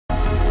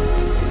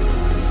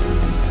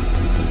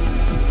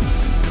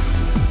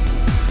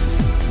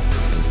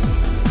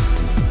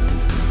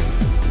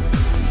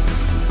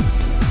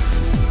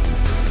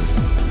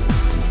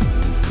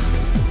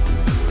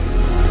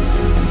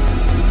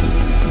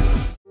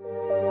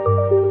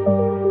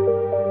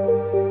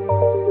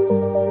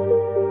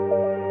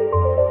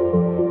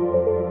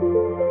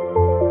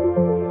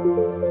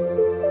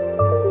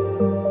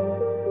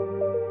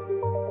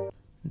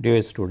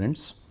Dear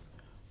students,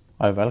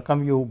 I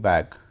welcome you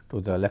back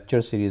to the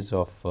lecture series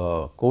of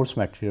course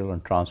material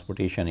on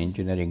transportation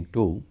engineering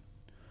 2.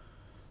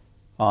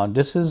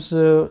 This is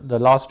the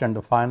last and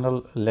the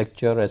final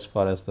lecture as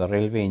far as the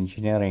railway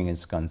engineering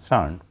is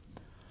concerned,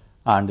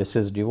 and this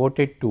is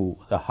devoted to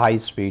the high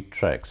speed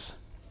tracks.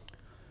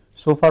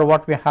 So far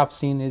what we have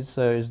seen is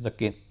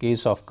the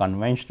case of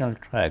conventional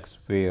tracks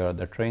where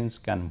the trains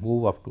can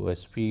move up to a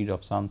speed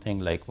of something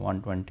like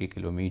 120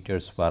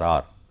 kilometers per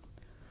hour.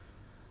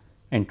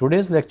 In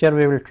today's lecture,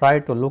 we will try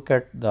to look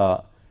at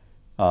the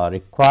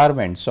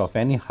requirements of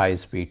any high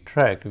speed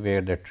track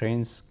where the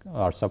trains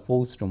are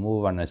supposed to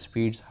move on a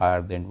speeds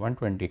higher than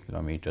 120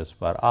 kilometers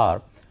per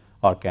hour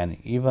or can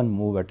even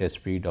move at a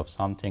speed of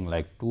something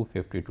like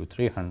 250 to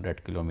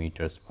 300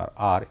 kilometers per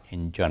hour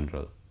in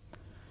general.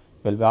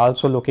 We will be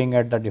also looking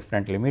at the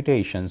different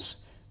limitations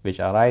which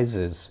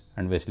arises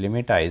and which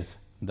limitize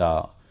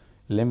the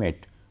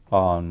limit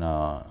on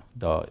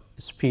the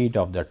speed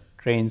of the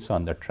trains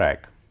on the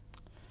track.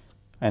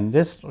 In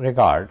this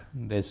regard,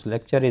 this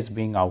lecture is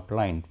being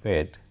outlined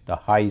with the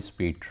high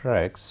speed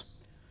tracks,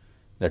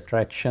 the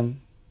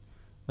traction,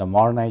 the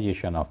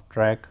modernization of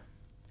track,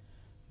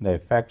 the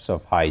effects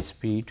of high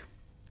speed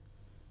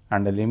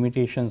and the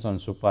limitations on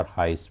super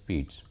high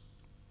speeds,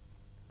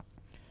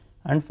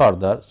 and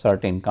further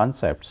certain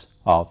concepts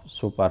of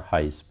super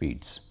high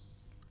speeds.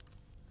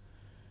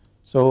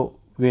 So,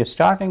 we are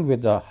starting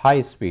with the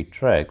high speed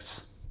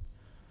tracks.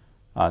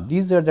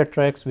 These are the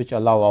tracks which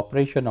allow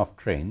operation of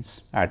trains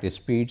at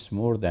speeds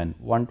more than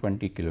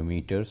 120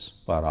 kilometers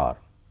per hour.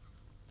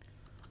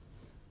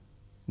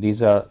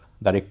 These are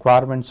the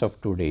requirements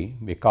of today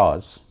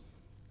because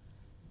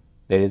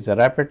there is a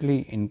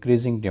rapidly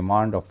increasing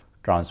demand of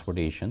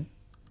transportation.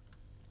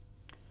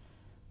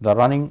 The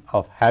running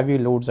of heavy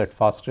loads at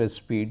faster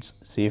speeds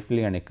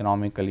safely and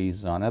economically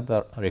is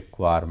another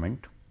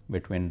requirement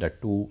between the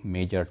two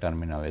major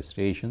terminal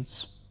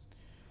stations.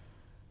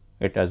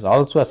 It is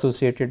also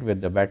associated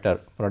with the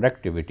better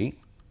productivity,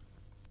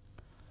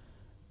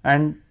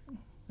 and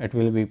it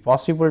will be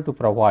possible to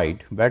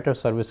provide better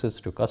services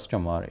to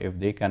customer if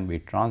they can be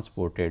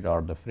transported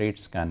or the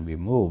freights can be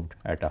moved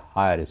at a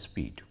higher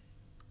speed.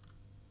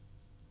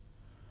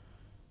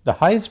 The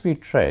high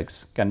speed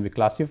tracks can be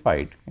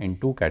classified in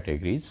two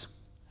categories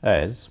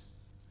as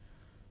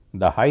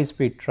the high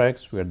speed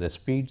tracks where the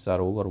speeds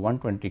are over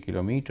 120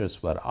 kilometers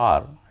per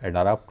hour and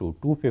are up to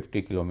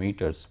 250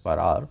 kilometers per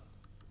hour,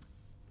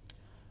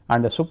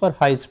 and the super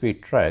high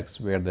speed tracks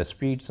where the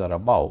speeds are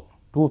above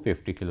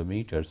 250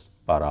 kilometers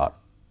per hour.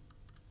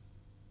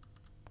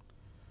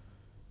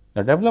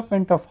 The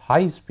development of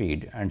high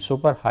speed and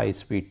super high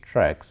speed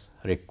tracks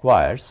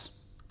requires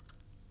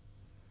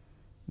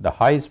the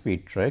high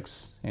speed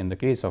tracks. In the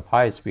case of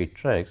high speed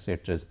tracks,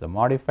 it is the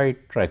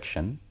modified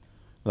traction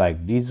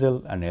like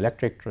diesel and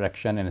electric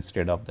traction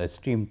instead of the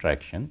steam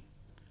traction,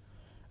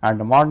 and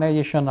the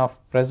modernization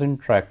of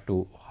present track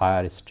to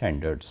higher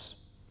standards.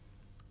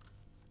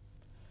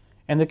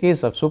 In the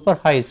case of super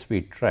high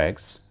speed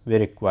tracks, we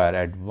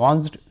require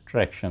advanced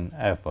traction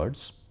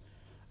efforts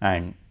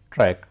and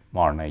track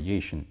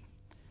modernization.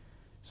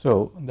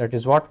 So, that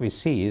is what we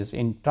see is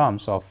in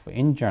terms of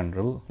in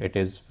general it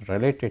is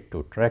related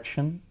to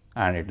traction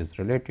and it is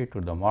related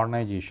to the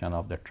modernization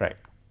of the track.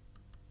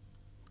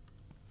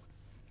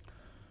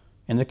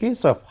 In the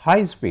case of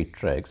high speed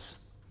tracks,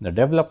 the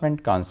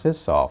development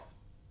consists of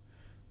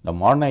the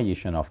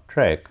modernization of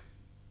track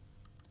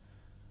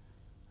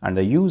and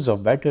the use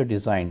of better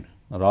designed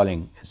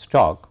rolling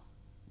stock,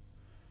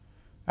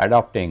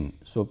 adopting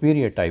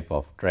superior type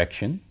of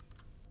traction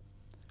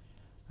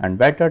and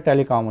better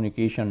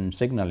telecommunication and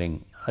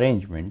signaling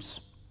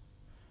arrangements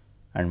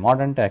and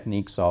modern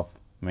techniques of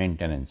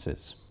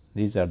maintenances.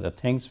 These are the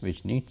things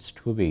which needs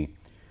to be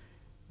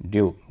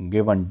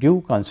given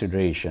due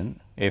consideration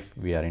if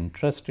we are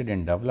interested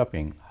in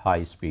developing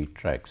high speed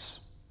tracks.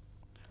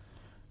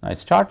 Now,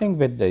 starting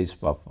with these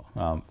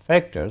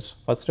factors,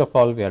 first of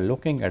all we are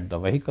looking at the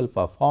vehicle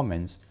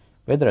performance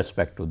with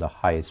respect to the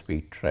high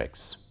speed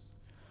tracks.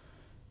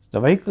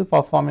 The vehicle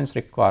performance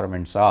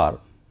requirements are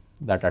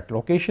that at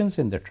locations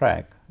in the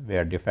track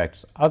where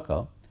defects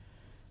occur,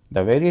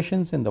 the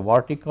variations in the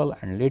vertical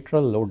and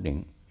lateral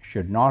loading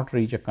should not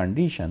reach a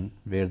condition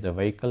where the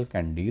vehicle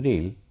can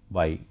derail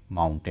by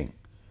mounting.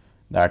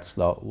 That is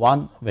the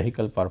one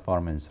vehicle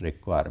performance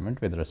requirement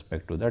with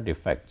respect to the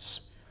defects,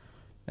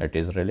 that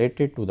is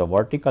related to the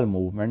vertical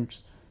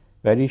movements,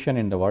 variation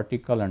in the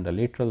vertical and the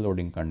lateral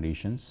loading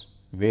conditions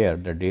where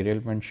the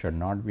derailment should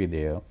not be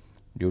there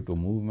due to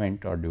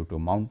movement or due to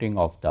mounting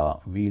of the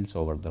wheels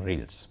over the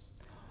rails.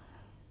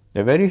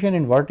 The variation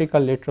in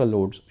vertical lateral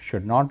loads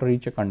should not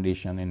reach a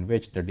condition in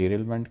which the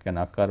derailment can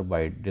occur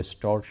by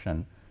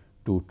distortion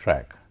to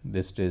track.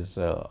 This is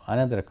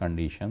another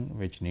condition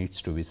which needs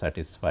to be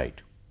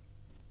satisfied.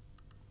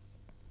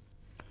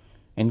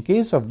 In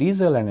case of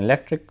diesel and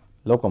electric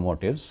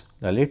locomotives,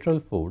 the lateral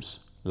force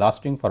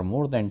lasting for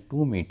more than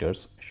 2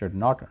 meters should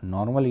not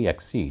normally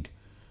exceed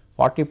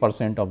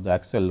 40% of the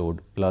axle load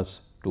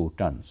plus 2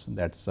 tons.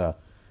 That is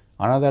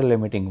another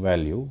limiting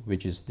value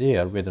which is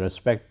there with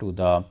respect to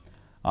the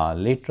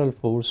lateral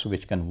force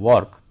which can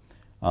work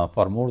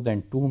for more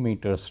than 2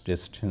 meters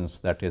distance,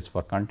 that is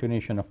for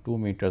continuation of 2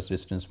 meters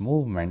distance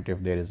movement.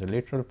 If there is a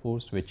lateral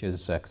force which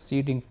is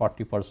exceeding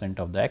 40%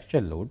 of the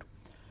actual load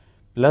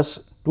plus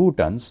 2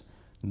 tons,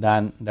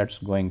 then that is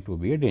going to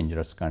be a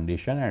dangerous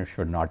condition and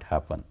should not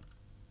happen.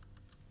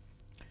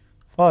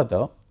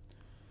 Further,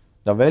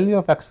 the value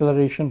of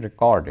acceleration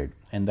recorded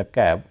in the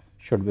cab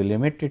should be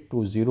limited to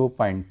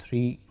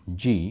 0.3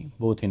 g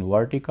both in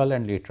vertical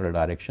and lateral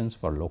directions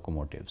for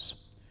locomotives.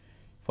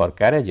 For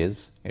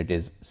carriages, it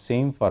is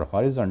same for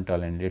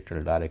horizontal and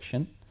lateral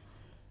direction,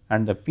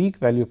 and the peak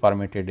value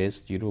permitted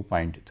is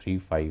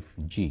 0.35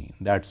 g.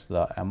 That is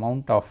the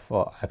amount of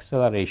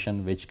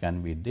acceleration which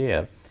can be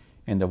there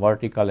in the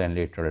vertical and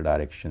lateral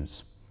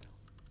directions.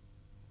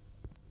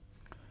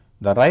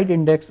 The ride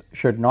index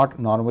should not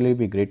normally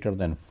be greater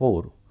than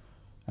 4,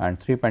 and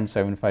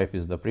 3.75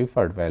 is the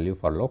preferred value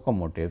for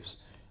locomotives,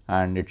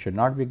 and it should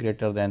not be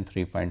greater than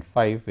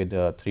 3.5 with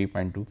a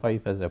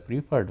 3.25 as a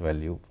preferred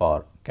value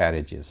for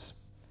carriages.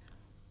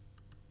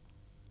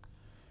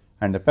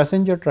 And the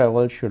passenger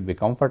travel should be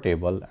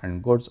comfortable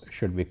and goods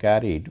should be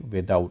carried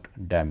without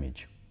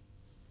damage.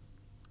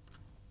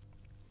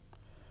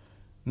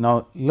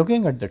 Now,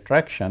 looking at the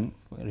traction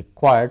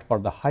required for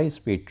the high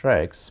speed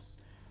tracks,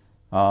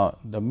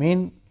 the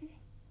main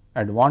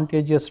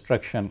advantageous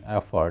traction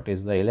effort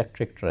is the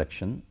electric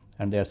traction,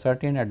 and there are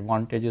certain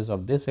advantages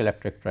of this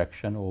electric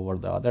traction over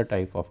the other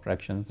type of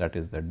tractions, that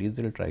is the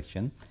diesel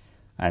traction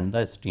and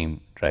the steam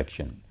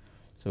traction.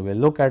 So, we will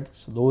look at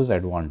those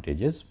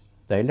advantages.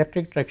 The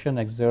electric traction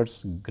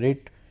exerts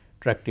great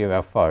tractive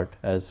effort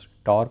as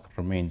torque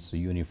remains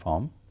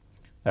uniform.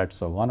 That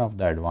is one of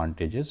the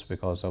advantages.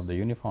 Because of the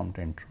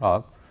uniformity in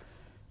torque,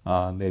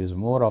 there is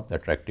more of the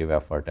tractive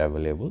effort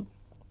available.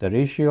 The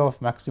ratio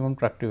of maximum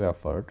tractive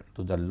effort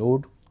to the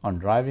load on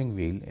driving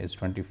wheel is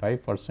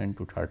 25%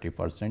 to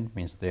 30%,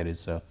 means there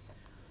is a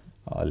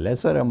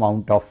lesser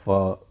amount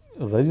of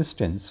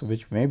resistance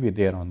which may be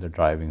there on the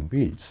driving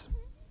wheels.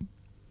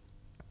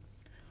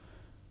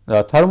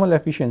 The thermal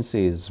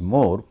efficiency is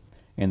more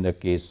in the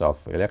case of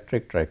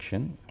electric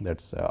traction.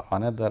 That is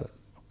another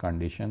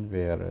condition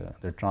where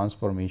the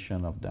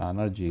transformation of the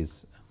energy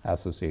is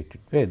associated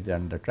with,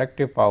 and the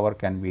tractive power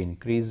can be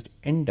increased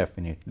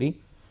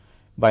indefinitely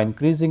by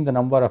increasing the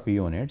number of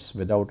units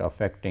without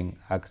affecting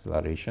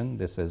acceleration.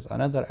 This is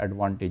another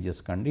advantageous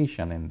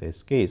condition in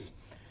this case,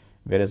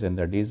 whereas in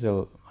the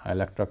diesel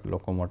electric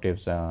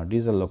locomotives,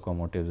 diesel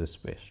locomotives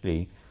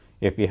especially,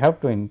 if we have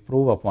to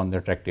improve upon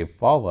the tractive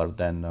power,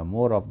 then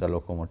more of the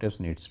locomotives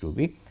needs to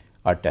be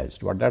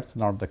attached, but that is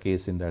not the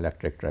case in the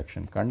electric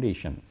traction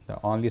condition.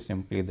 Only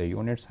simply the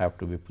units have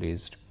to be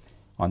placed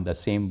on the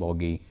same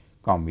bogie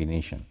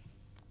combination.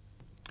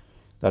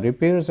 The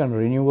repairs and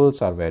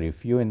renewals are very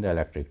few in the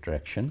electric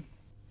traction.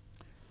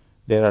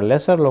 There are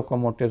lesser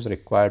locomotives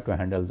required to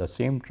handle the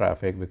same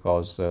traffic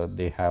because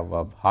they have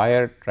a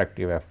higher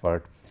tractive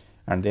effort,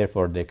 and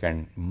therefore, they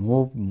can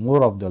move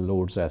more of the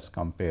loads as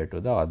compared to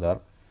the other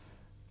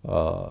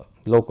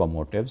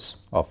locomotives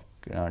of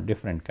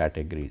different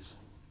categories.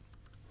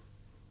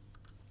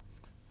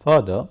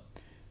 Further,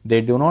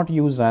 they do not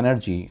use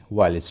energy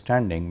while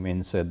standing,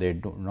 means they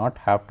do not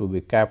have to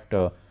be kept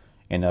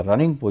in a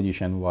running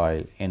position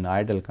while in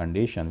idle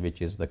condition,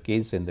 which is the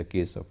case in the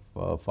case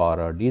of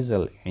for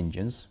diesel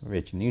engines,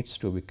 which needs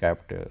to be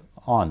kept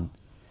on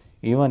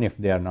even if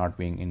they are not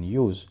being in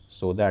use,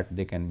 so that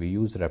they can be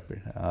used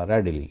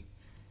readily.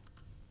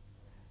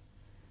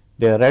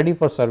 They are ready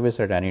for service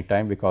at any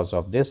time. Because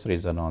of this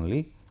reason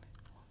only,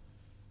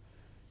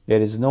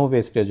 there is no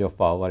wastage of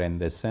power in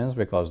this sense,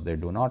 because they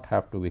do not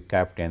have to be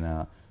kept in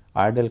a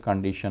idle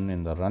condition,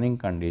 in the running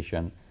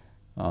condition,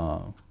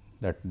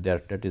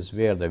 that is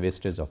where the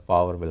wastage of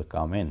power will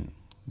come in.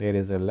 There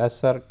is a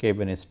lesser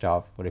cabin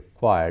staff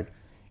required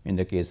in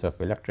the case of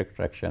electric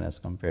traction as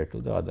compared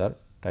to the other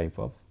type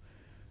of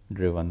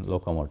driven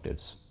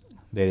locomotives.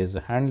 There is a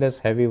handless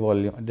heavy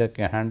volume, they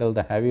can handle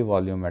the heavy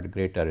volume at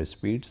greater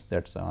speeds,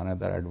 that is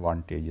another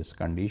advantageous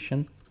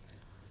condition.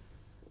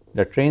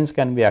 The trains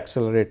can be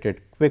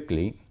accelerated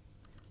quickly.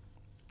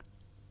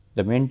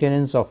 The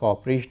maintenance of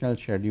operational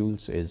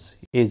schedules is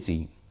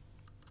easy,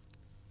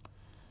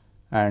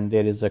 and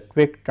there is a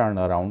quick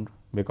turnaround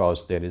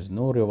because there is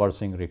no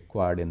reversing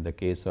required in the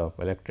case of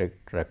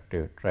electric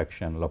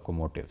traction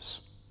locomotives.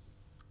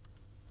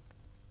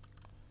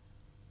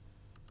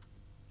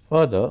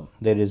 Further,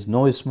 there is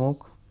no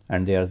smoke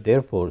and they are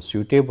therefore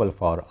suitable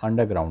for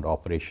underground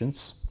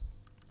operations.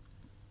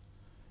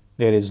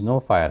 There is no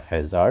fire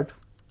hazard.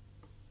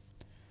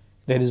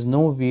 There is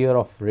no wear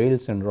of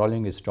rails and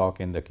rolling stock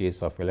in the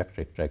case of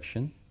electric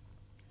traction.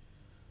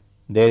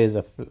 There is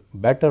a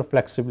better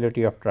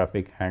flexibility of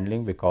traffic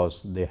handling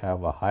because they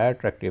have a higher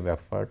tractive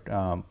effort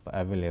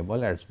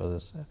available, as well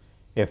as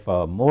if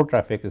more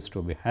traffic is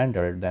to be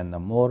handled, then the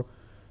more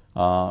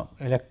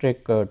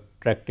electric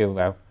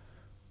tractive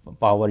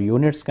power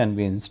units can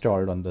be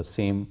installed on the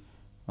same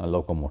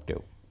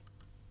locomotive.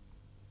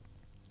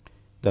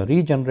 The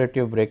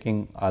regenerative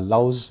braking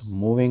allows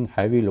moving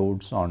heavy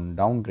loads on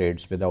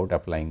downgrades without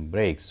applying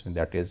brakes.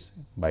 That is,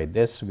 by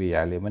this we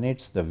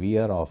eliminates the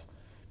wear of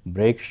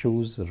brake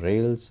shoes,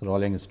 rails,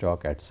 rolling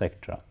stock,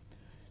 etc.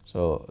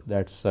 So,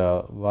 that is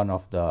one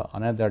of the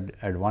another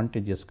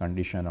advantageous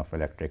condition of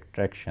electric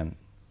traction.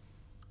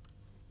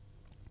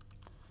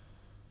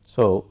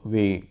 So,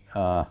 we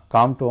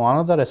come to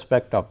another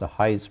aspect of the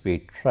high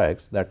speed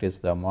tracks, that is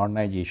the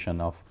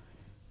modernization of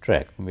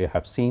track. We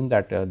have seen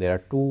that there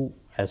are two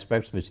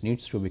aspects which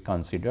needs to be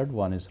considered.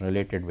 One is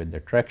related with the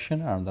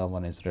traction and the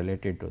one is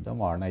related to the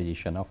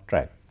modernization of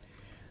track.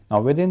 Now,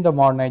 within the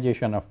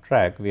modernization of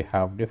track, we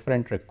have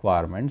different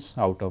requirements.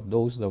 Out of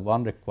those, the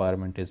one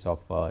requirement is of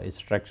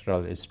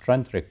structural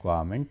strength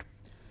requirement.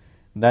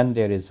 Then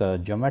there is a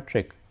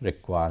geometric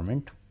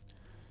requirement.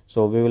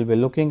 So, we will be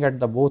looking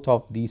at the both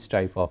of these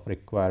type of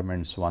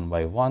requirements one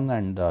by one,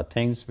 and the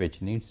things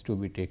which needs to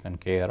be taken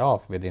care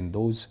of within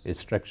those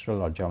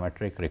structural or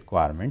geometric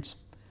requirements.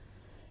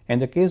 In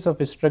the case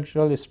of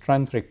structural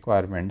strength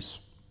requirements,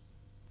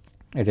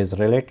 it is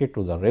related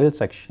to the rail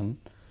section,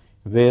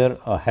 where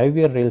a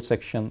heavier rail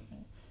section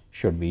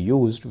should be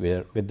used,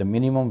 where with the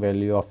minimum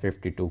value of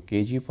 52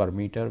 kg per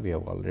meter. We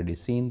have already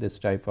seen this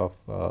type of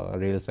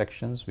rail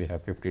sections. We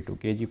have 52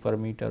 kg per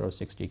meter or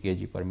 60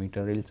 kg per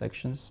meter rail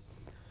sections.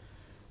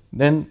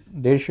 Then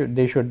they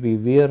should be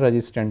wear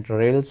resistant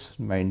rails,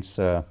 means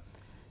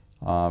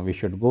we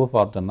should go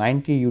for the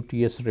 90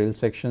 UTS rail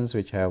sections,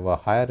 which have a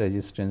higher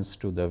resistance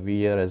to the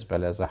wear, as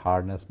well as the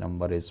hardness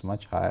number is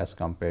much higher as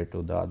compared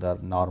to the other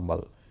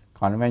normal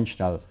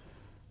conventional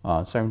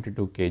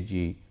 72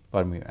 kg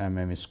per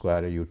mm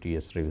square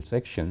UTS rail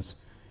sections.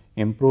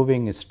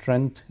 Improving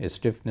strength,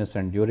 stiffness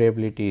and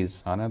durability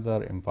is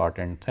another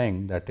important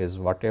thing, that is,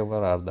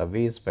 whatever are the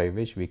ways by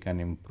which we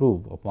can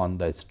improve upon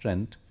the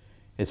strength,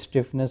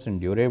 stiffness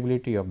and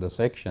durability of the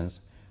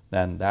sections,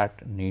 then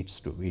that needs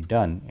to be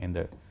done in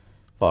the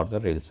for the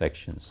rail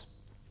sections.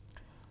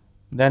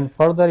 Then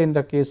further, in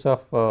the case of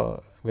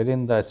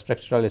within the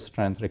structural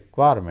strength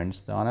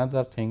requirements, the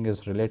another thing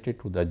is related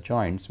to the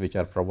joints which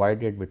are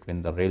provided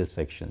between the rail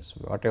sections.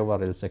 Whatever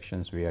rail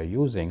sections we are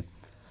using,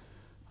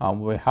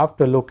 we have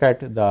to look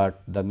at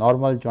the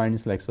normal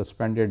joints like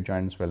suspended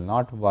joints will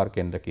not work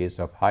in the case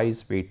of high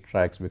speed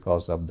tracks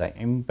because of the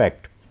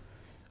impact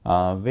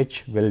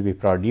which will be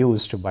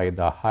produced by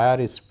the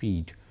higher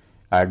speed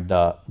at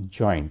the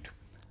joint,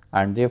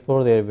 and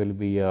therefore, there will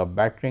be a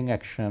battering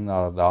action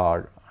or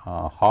the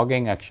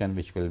hogging action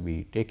which will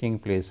be taking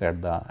place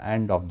at the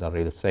end of the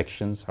rail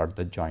sections or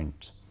the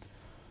joints.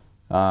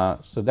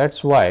 So, that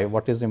is why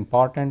what is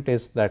important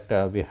is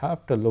that we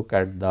have to look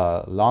at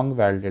the long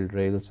welded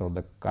rails or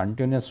the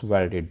continuous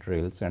welded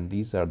rails, and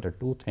these are the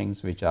two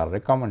things which are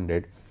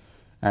recommended,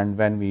 and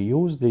when we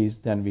use these,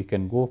 then we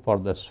can go for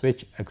the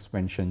switch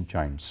expansion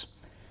joints.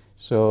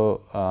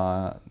 So,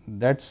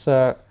 that is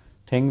a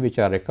thing which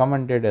are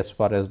recommended as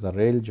far as the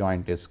rail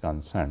joint is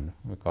concerned,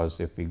 because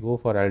if we go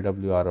for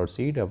LWR or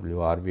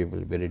CWR, we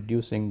will be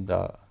reducing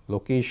the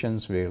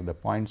locations where the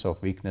points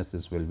of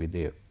weaknesses will be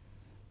there.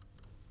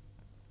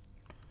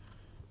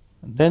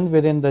 Then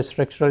within the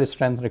structural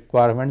strength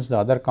requirements, the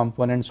other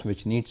components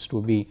which needs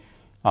to be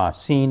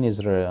seen is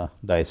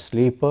the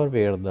sleeper,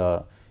 where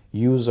the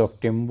use of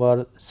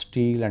timber,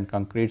 steel and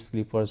concrete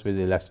sleepers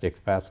with elastic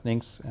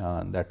fastenings,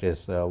 that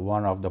is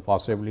one of the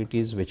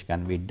possibilities which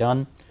can be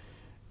done.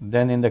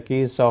 Then in the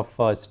case of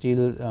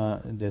steel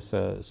this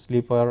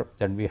sleeper,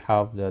 then we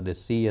have the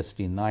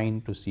CST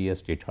 9 to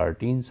CST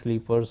 13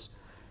 sleepers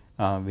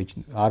which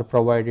are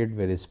provided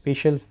with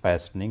special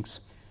fastenings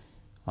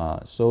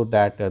so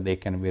that they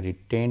can be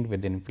retained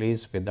within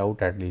place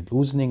without actually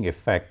loosening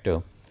effect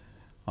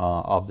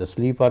of the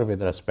sleeper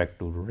with respect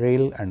to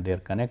rail and their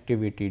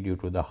connectivity due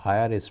to the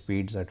higher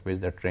speeds at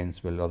which the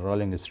trains will or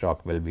rolling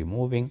stock will be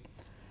moving.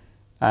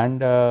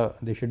 And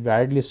they should be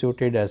ideally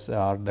suited as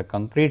are the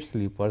concrete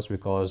sleepers,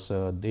 because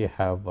they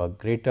have a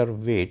greater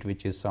weight,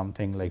 which is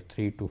something like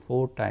 3 to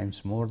 4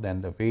 times more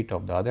than the weight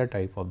of the other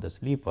type of the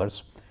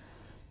sleepers.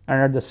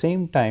 And at the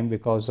same time,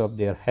 because of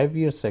their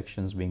heavier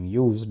sections being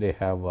used, they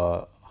have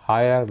a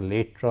higher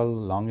lateral,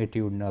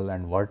 longitudinal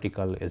and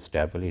vertical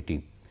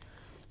stability.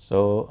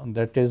 So,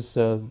 that is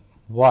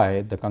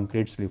why the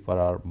concrete sleeper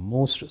are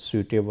most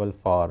suitable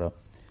for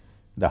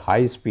the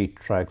high speed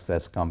tracks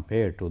as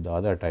compared to the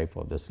other type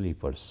of the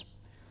sleepers.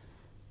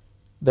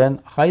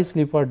 Then high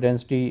sleeper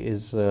density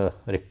is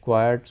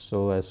required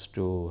so as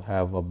to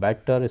have a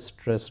better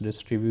stress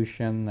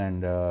distribution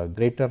and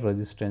greater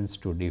resistance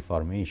to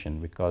deformation,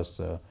 because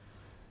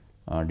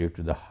due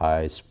to the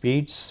high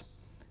speeds,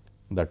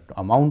 the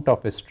amount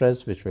of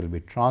stress which will be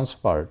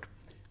transferred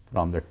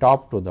from the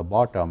top to the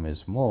bottom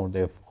is more,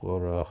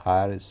 therefore,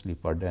 higher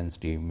sleeper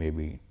density may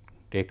be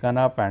taken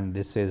up, and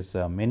this is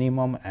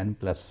minimum n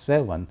plus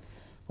 7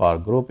 for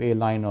group A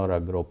line or a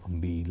group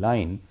B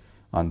line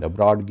on the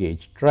broad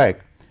gauge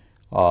track,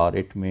 or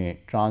it may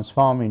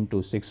transform into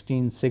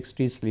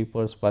 1660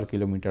 sleepers per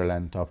kilometer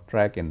length of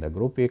track in the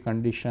group A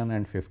condition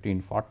and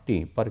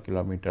 1540 per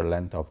kilometer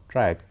length of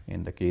track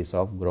in the case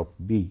of group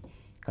B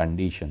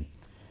condition.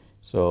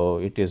 So,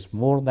 it is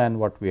more than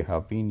what we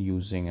have been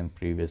using in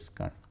previous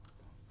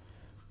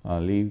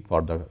leave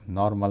for the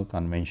normal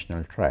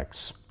conventional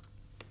tracks.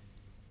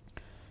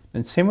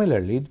 And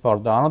similarly, for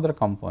the another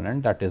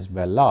component, that is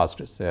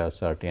ballast,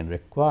 certain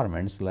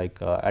requirements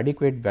like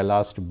adequate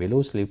ballast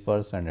below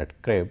sleepers and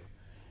at crib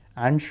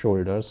and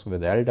shoulders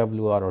with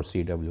LWR or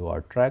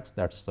CWR tracks.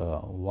 That is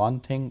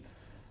one thing.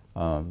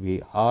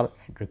 We are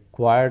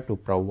required to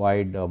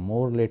provide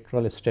more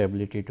lateral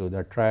stability to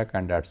the track,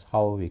 and that is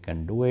how we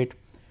can do it.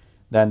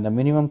 Then the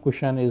minimum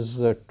cushion is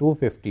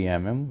 250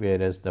 mm,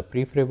 whereas the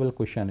preferable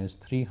cushion is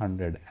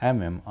 300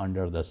 mm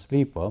under the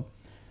sleeper.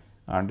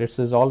 And this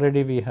is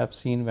already we have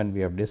seen when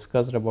we have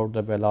discussed about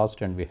the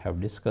ballast, and we have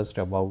discussed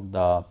about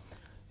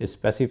the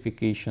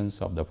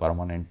specifications of the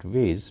permanent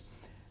ways.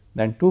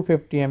 Then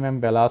 250 mm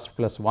ballast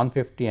plus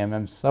 150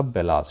 mm sub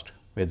ballast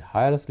with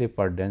higher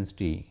sleeper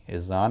density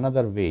is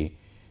another way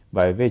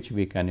by which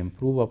we can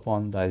improve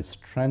upon the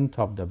strength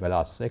of the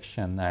ballast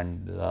section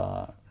and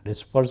the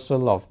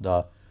dispersal of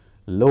the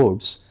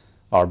loads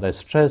or the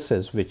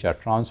stresses which are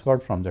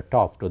transferred from the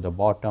top to the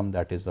bottom,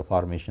 that is the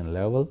formation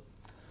level.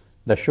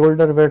 The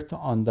shoulder width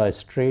on the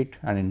straight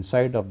and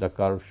inside of the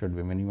curve should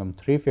be minimum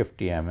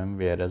 350 mm,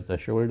 whereas the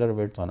shoulder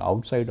width on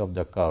outside of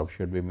the curve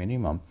should be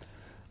minimum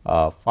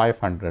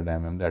 500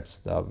 mm. That is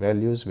the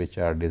values which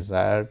are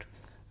desired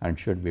and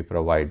should be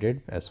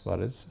provided as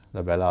far as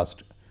the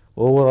ballast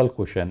overall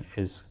cushion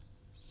is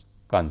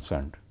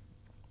concerned.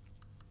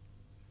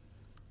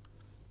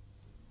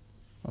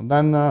 And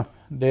then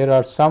there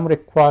are some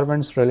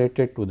requirements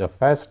related to the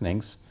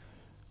fastenings.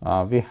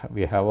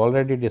 We have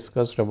already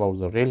discussed about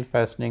the rail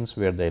fastenings,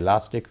 where the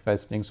elastic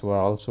fastenings were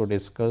also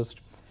discussed,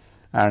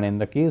 and in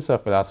the case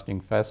of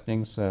elastic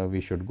fastenings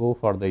we should go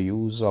for the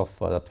use of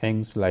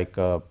things like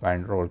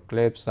band roll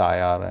clips,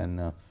 IR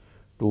and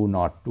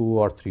 202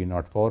 or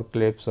 304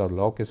 clips or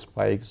lock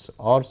spikes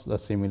or the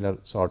similar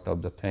sort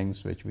of the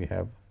things which we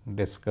have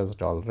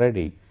discussed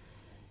already.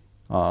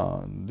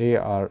 They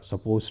are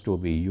supposed to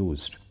be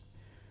used.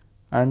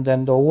 And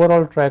then the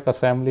overall track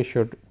assembly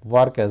should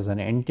work as an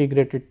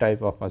integrated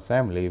type of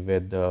assembly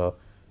with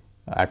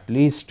at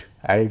least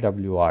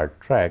LWR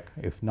track,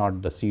 if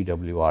not the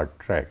CWR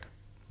track.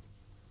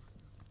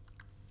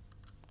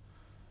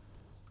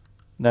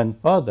 Then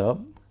further,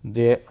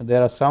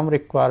 there are some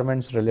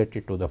requirements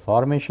related to the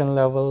formation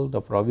level, the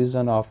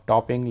provision of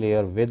topping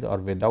layer with or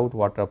without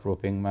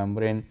waterproofing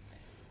membrane.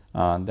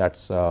 That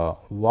is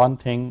one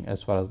thing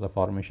as far as the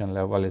formation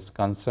level is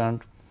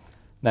concerned.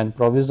 Then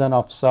provision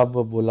of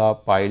sub-bulla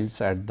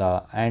piles at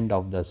the end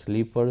of the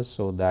sleepers,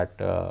 so that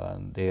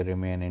they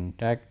remain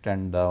intact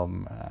and the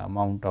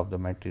amount of the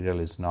material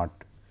is not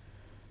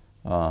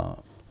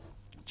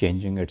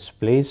changing its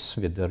place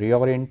with the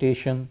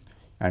reorientation,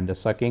 and the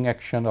sucking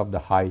action of the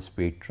high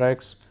speed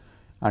tracks,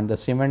 and the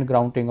cement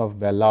grouting of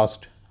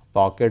ballast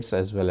pockets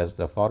as well as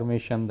the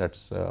formation. That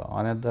is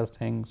another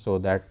thing, so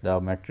that the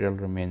material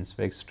remains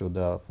fixed to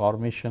the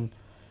formation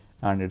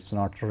and it is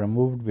not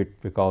removed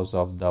because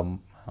of the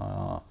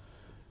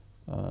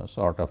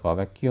sort of a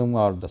vacuum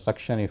or the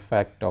suction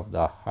effect of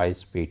the high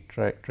speed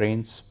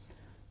trains.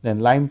 Then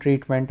lime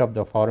treatment of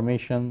the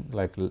formation,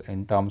 like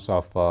in terms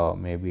of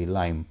maybe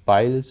lime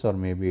piles or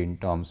maybe in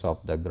terms of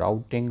the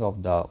grouting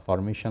of the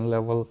formation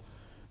level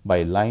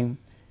by lime,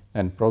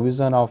 and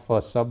provision of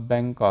a sub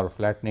bank or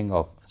flattening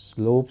of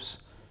slopes,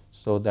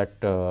 so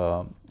that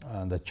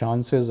the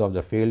chances of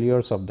the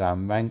failures of the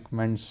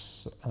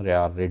embankments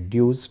are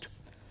reduced,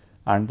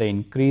 and the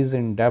increase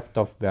in depth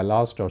of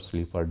ballast or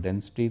sleeper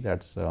density.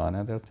 That is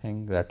another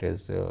thing, that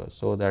is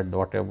so that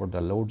whatever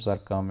the loads are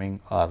coming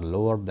are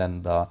lower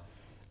than the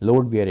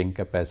load bearing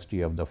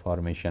capacity of the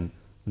formation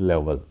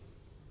level.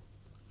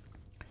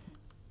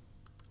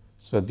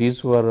 So,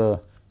 these were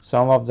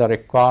some of the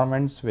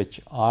requirements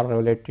which are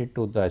related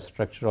to the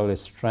structural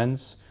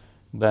strengths.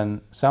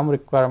 Then some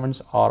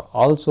requirements are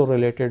also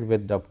related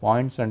with the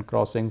points and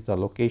crossings, the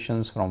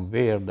locations from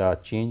where the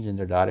change in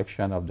the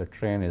direction of the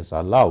train is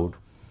allowed.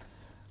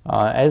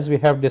 As we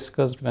have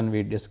discussed when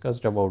we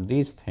discussed about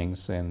these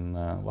things in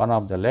one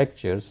of the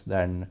lectures,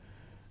 then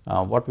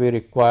what we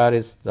require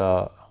is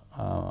the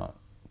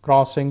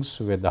crossings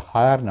with the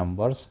higher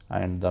numbers,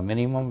 and the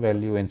minimum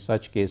value in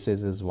such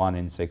cases is 1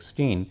 in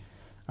 16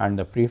 and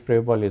the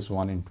preferable is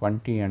 1 in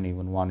 20 and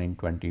even 1 in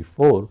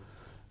 24,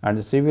 and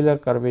the similar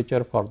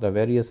curvature for the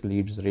various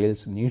leads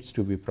rails needs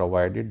to be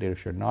provided. There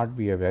should not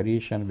be a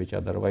variation which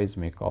otherwise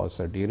may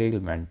cause a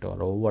derailment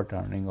or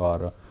overturning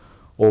or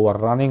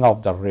overrunning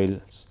of the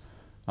rails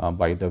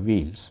by the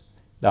wheels.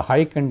 The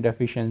hike and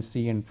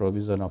deficiency and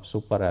provision of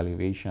super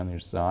elevation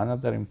is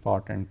another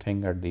important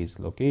thing at these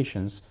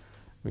locations.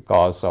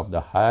 Because of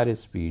the higher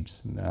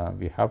speeds,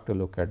 we have to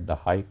look at the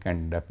hike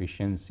and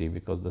deficiency,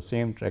 because the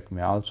same track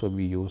may also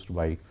be used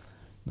by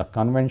the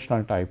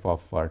conventional type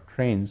of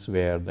trains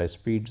where the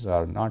speeds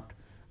are not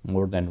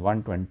more than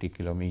 120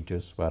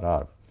 kilometers per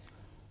hour.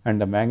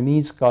 And the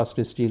manganese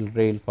cast steel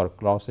rail for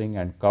crossing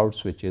and curved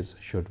switches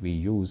should be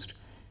used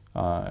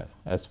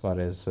as far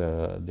as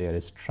their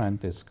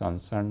strength is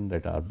concerned,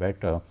 that are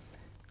better,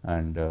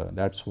 and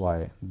that is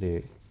why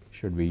they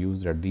should be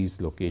used at these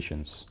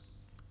locations.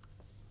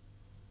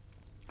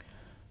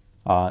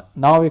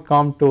 Now we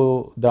come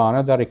to the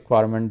another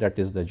requirement, that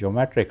is the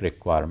geometric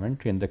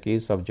requirement. In the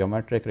case of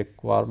geometric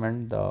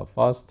requirement, the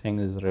first thing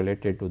is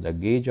related to the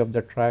gauge of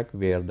the track,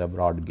 where the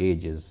broad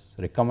gauge is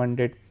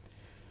recommended.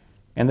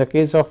 In the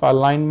case of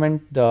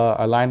alignment, the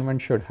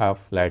alignment should have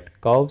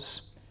flat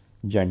curves,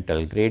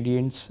 gentle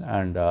gradients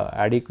and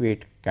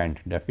adequate cant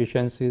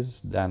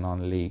deficiencies. Then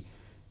only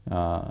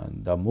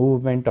the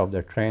movement of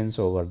the trains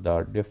over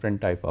the different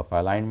type of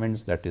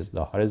alignments, that is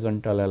the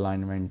horizontal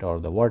alignment or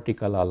the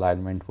vertical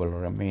alignment, will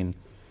remain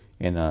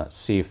in a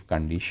safe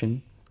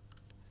condition.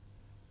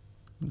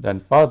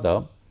 Then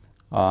further,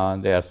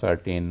 there are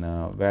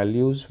certain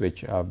values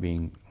which are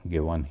being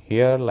given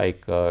here,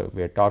 like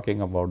we are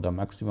talking about the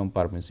maximum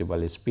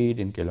permissible speed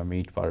in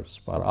kilometers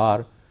per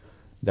hour,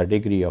 the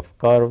degree of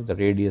curve, the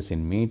radius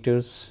in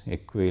meters,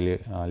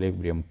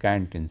 equilibrium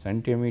cant in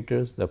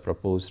centimeters, the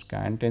proposed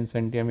cant in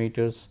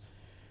centimeters,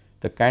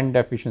 the cant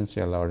deficiency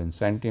allowed in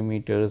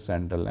centimeters,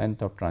 and the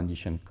length of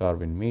transition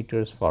curve in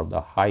meters for the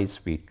high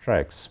speed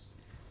tracks.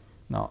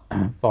 Now,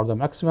 for the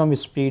maximum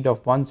speed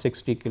of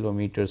 160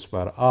 kilometers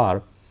per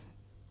hour,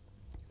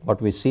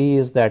 what we see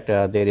is that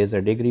there is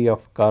a degree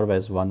of curve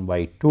as 1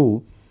 by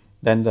 2,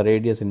 then the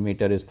radius in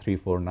meter is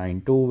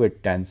 3492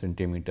 with 10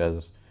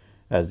 centimeters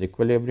as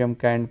equilibrium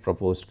cant,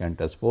 proposed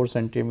cant as 4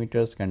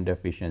 centimeters, cant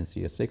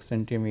deficiency is 6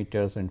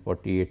 centimeters and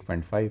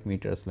 48.5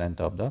 meters length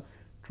of the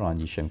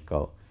transition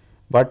curve.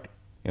 But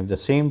if the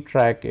same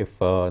track, if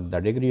the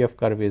degree of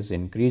curve is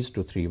increased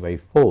to 3 by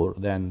 4,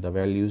 then the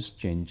values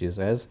changes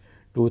as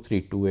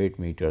 2328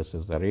 meters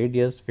is the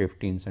radius,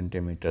 15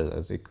 centimeters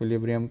as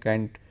equilibrium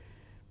cant,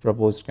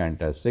 proposed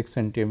cant as 6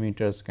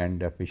 centimeters, cant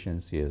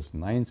deficiency is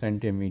 9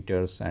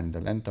 centimeters and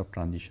the length of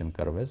transition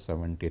curve is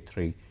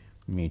 73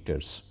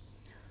 meters.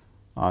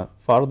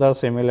 Further,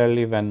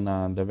 similarly, when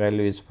the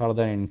value is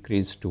further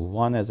increased to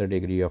 1 as a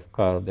degree of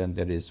curve, then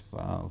there is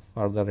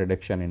further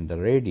reduction in the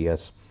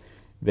radius,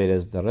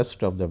 whereas the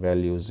rest of the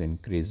values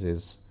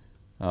increases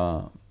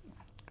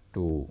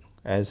to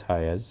as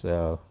high as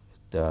the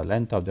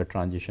length of the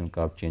transition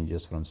curve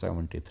changes from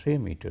 73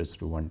 meters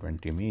to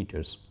 120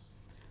 meters.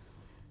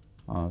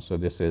 So,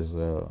 this is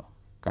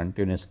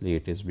continuously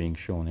it is being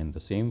shown in the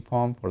same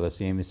form for the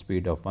same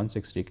speed of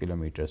 160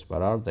 kilometers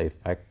per hour. The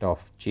effect of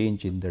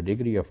change in the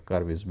degree of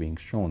curve is being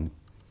shown.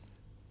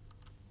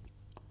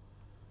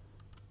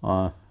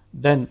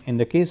 Then in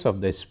the case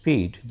of the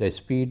speed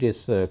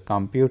is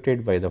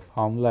computed by the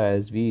formula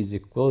as V is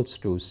equals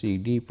to C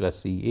D plus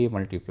C A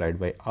multiplied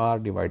by R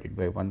divided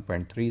by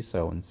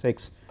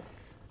 1.376,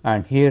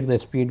 and here the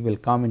speed will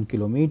come in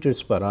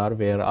kilometers per hour,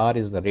 where R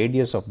is the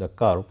radius of the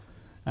curve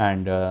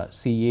and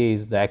C A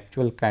is the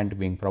actual cant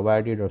being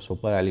provided or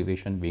super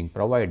elevation being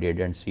provided,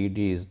 and C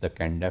D is the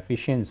cant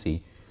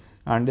deficiency.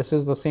 And this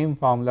is the same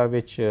formula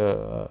which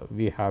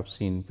we have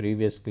seen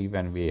previously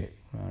when we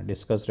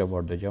discussed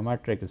about the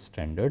geometric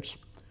standards.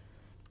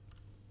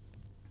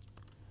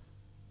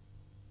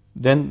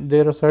 Then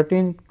there are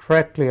certain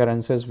track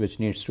clearances which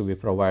needs to be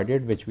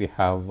provided, which we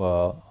have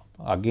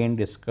again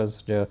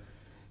discussed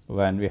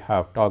when we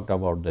have talked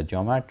about the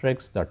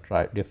geometrics, the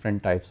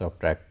different types of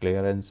track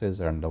clearances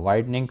and the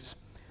widenings.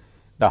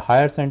 The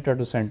higher center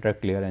to center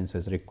clearance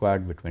is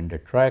required between the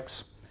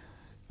tracks.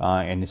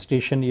 In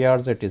station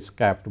yards, it is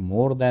capped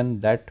more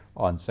than that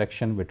on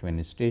section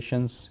between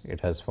stations.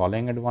 It has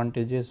following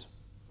advantages.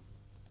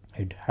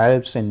 It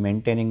helps in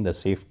maintaining the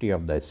safety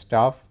of the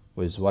staff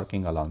who is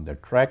working along the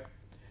track.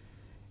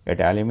 It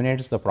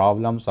eliminates the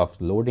problems of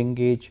loading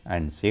gauge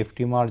and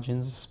safety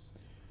margins,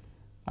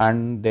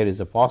 and there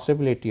is a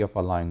possibility of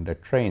allowing the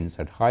trains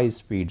at high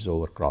speeds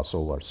over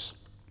crossovers.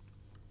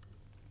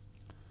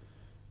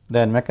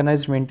 Then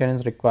mechanized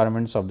maintenance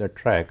requirements of the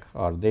track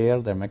are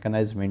there. The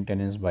mechanized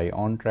maintenance by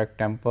on-track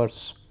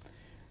tempers,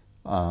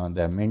 they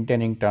are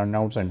maintaining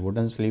turnouts and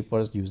wooden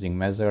sleepers using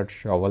measured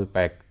shovel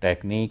pack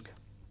technique,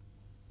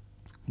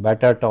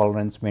 better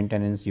tolerance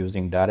maintenance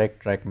using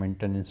direct track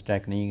maintenance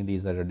technique.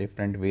 These are the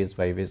different ways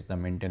by which the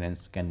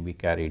maintenance can be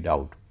carried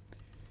out.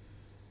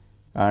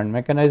 And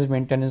mechanized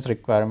maintenance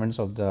requirements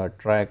of the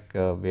track,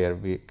 where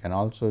we can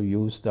also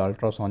use the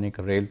ultrasonic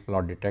rail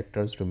flaw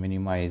detectors to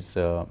minimize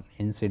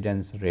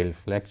incidence rail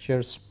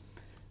flexures.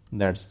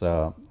 That is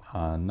the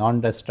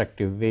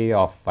non-destructive way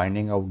of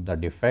finding out the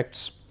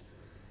defects.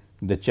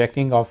 The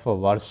checking of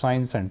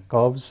versins and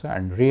curves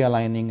and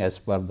realigning as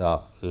per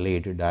the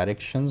laid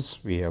directions.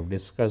 We have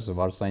discussed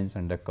versins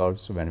and the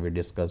curves when we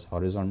discuss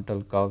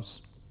horizontal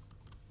curves.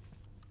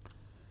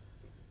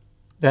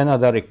 Then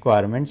other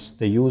requirements,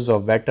 the use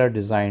of better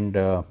designed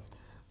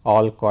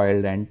all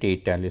coiled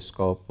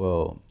anti-telescope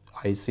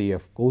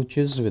ICF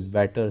coaches with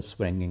better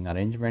springing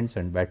arrangements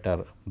and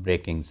better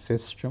braking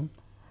system,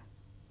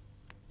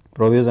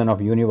 provision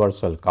of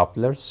universal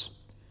couplers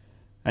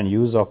and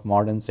use of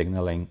modern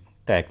signaling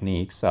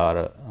techniques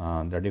are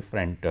the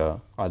different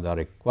other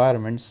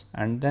requirements.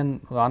 And then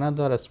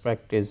another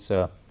aspect is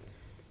the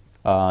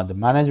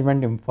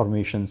management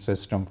information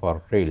system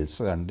for rails,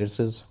 and this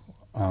is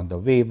the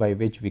way by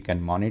which we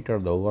can monitor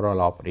the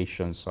overall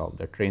operations of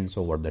the trains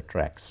over the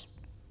tracks.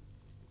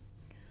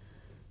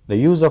 The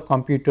use of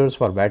computers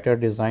for better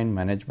design,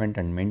 management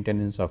and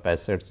maintenance of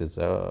assets is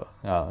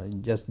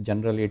just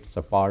generally it is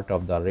a part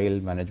of the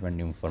rail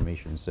management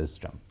information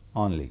system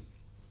only.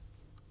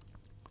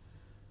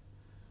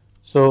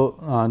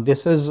 So,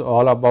 this is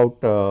all about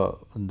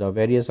the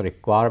various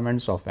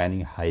requirements of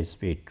any high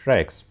speed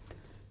tracks.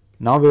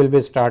 Now, we will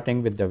be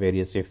starting with the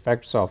various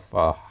effects of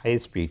high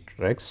speed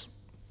tracks.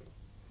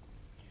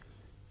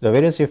 The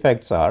various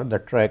effects are the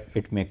track,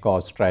 it may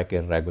cause track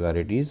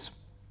irregularities,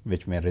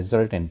 which may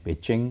result in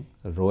pitching,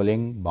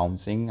 rolling,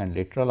 bouncing and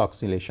lateral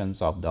oscillations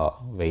of the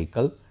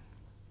vehicle.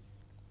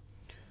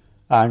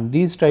 And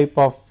these type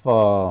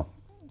of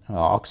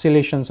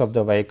oscillations of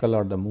the vehicle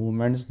or the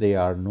movements, they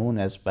are known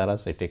as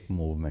parasitic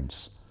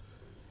movements.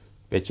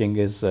 Pitching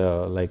is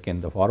like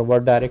in the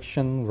forward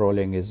direction,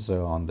 rolling is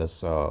on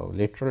this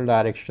lateral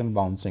direction,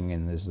 bouncing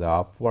in is the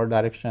upward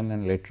direction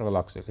and lateral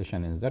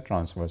oscillation is the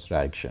transverse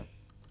direction.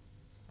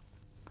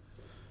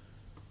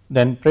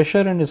 Then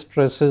pressure and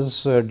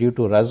stresses due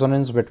to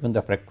resonance between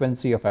the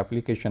frequency of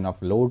application of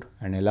load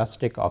and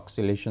elastic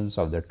oscillations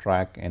of the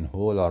track in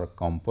whole or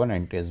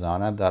component is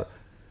another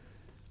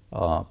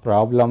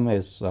problem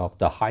is of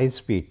the high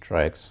speed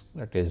tracks,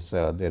 that is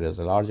there is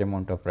a large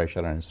amount of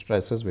pressure and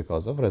stresses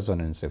because of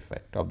resonance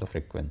effect of the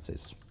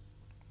frequencies.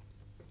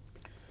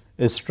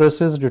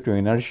 Stresses due to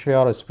inertia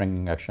or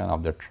springing action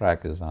of the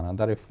track is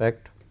another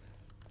effect.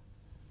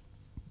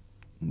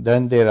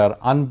 Then there are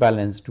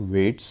unbalanced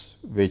weights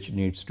which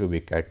needs to be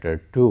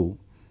catered to,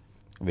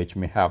 which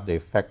may have the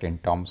effect in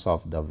terms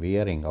of the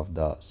wearing of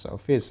the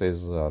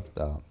surfaces or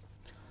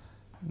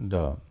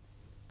the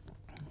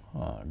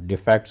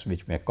defects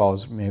which may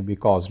be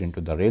caused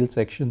into the rail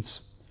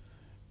sections.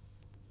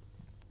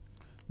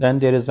 Then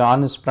there is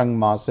unsprung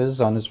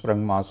masses.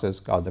 Unsprung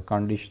masses are the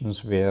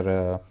conditions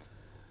where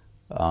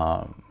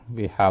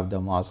we have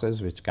the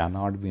masses which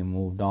cannot be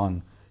moved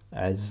on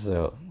as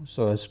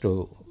so as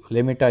to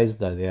limitize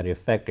their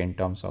effect in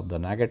terms of the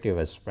negative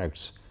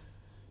aspects.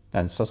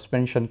 Then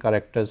suspension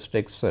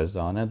characteristics is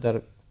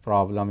another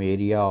problem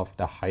area of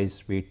the high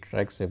speed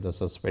tracks. If the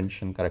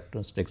suspension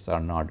characteristics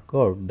are not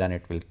good, then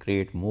it will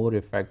create more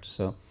effects,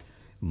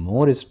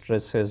 more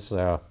stresses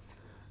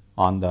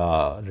on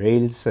the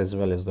rails as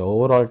well as the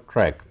overall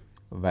track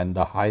when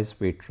the high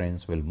speed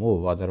trains will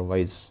move.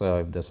 Otherwise,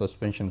 if the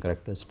suspension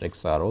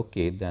characteristics are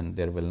okay, then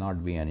there will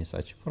not be any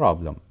such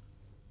problem.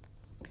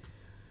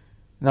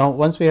 Now,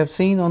 once we have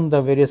seen on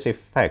the various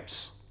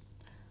effects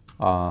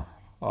of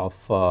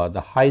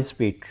the high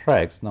speed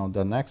tracks, now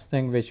the next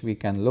thing which we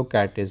can look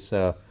at is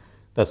the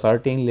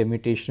certain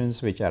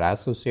limitations which are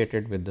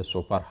associated with the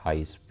super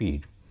high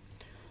speed.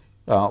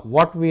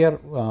 What we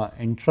are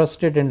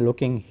interested in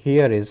looking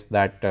here is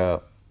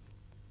that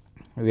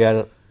we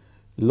are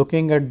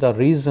looking at the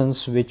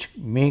reasons which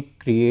may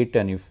create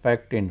an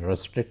effect in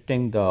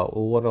restricting the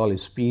overall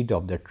speed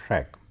of the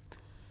track,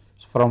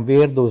 from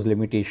where those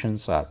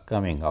limitations are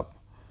coming up.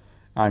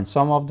 And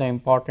some of the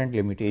important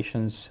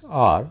limitations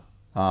are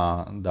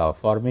the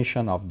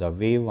formation of the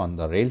wave on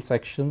the rail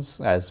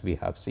sections, as we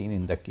have seen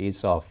in the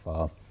case of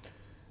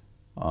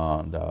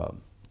the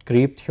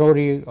creep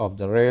theory of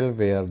the rail,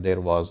 where there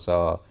was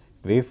a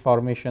wave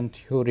formation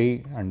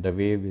theory and the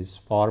wave is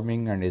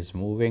forming and is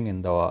moving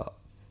in the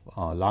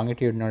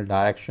longitudinal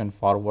direction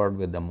forward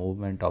with the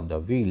movement of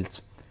the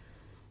wheels,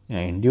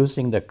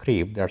 inducing the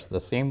creep. That is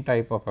the same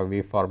type of a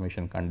wave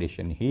formation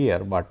condition here,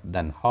 but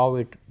then how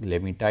it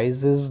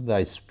limitizes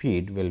the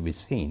speed will be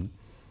seen.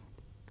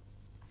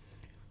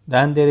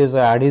 Then there is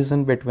a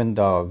adhesion between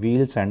the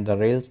wheels and the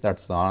rails, that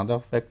is another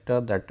factor,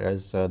 that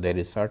is there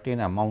is certain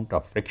amount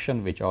of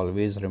friction which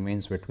always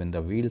remains between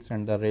the wheels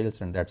and the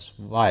rails, and that is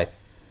why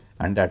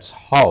and that is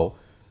how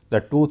the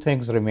two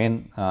things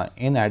remain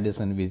in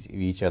adhesion with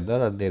each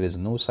other. There is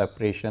no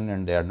separation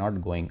and they are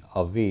not going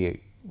away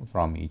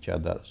from each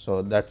other.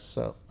 So, that is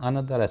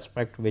another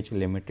aspect which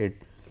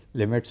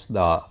limits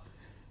the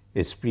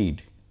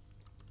speed.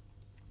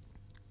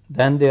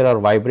 Then there are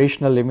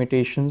vibrational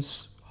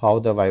limitations, how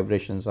the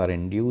vibrations are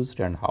induced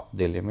and how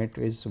they limit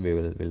is, we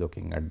will be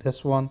looking at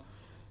this one.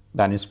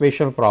 Then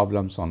spatial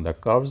problems on the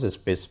curves is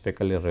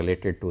specifically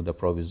related to the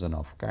provision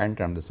of current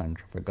and the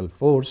centrifugal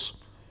force.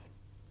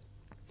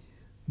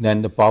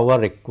 Then the power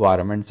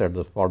requirements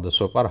for the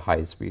super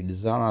high speed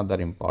is another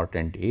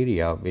important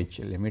area which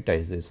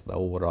limitizes the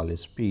overall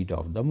speed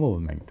of the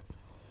movement.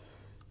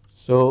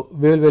 So,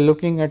 we will be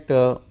looking at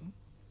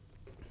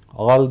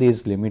all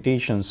these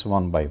limitations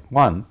one by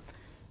one,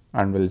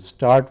 and we will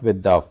start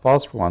with the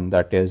first one,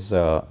 that is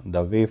the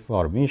wave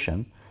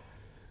formation.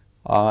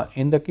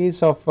 In the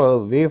case of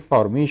wave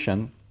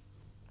formation,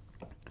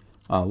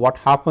 what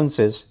happens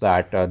is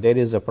that there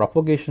is a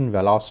propagation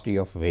velocity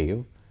of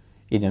wave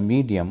in a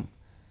medium,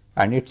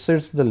 and it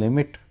sets the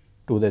limit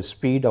to the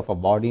speed of a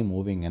body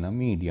moving in a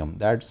medium.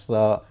 That is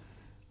the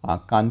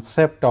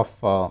concept of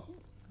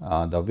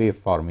the wave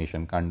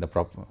formation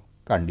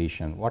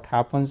condition. What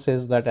happens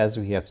is that, as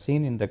we have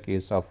seen in the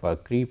case of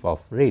creep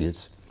of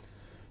rails,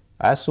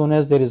 As soon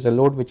as there is a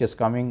load which is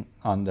coming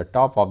on the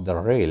top of the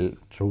rail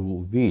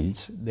through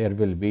wheels, there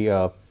will be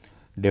a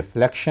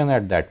deflection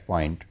at that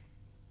point,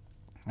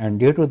 and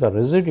due to the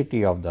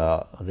rigidity of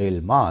the rail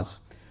mass,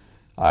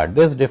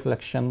 this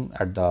deflection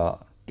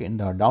in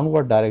the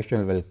downward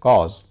direction will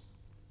cause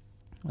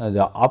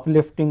the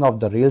uplifting of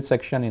the rail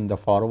section in the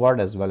forward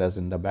as well as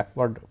in the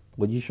backward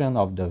position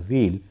of the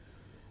wheel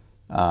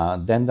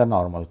than the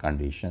normal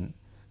condition,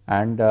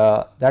 and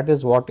that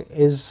is what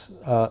is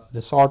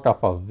the sort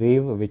of a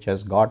wave which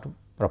has got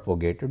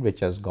propagated, which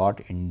has got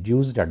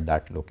induced at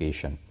that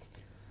location.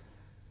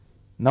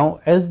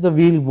 Now, as the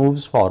wheel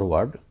moves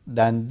forward,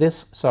 then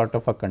this sort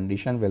of a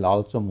condition will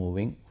also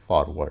moving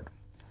forward.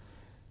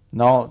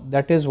 Now,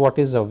 that is what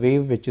is a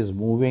wave which is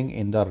moving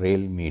in the rail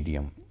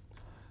medium.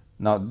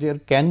 Now, there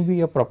can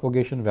be a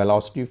propagation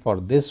velocity for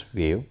this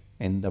wave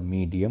in the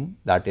medium,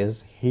 that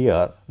is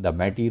here the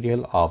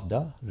material of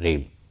the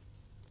rail,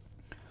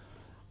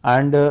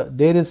 and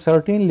there is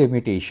certain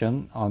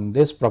limitation on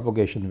this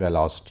propagation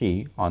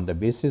velocity on the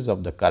basis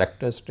of the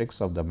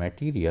characteristics of the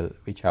material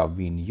which have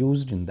been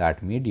used in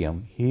that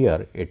medium.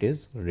 Here it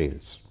is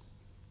rails,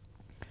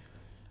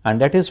 and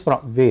that is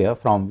from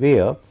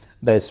where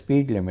the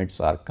speed limits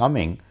are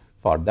coming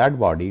for that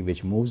body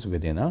which moves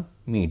within a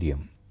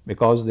medium,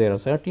 because there are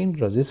certain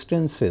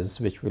resistances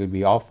which will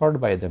be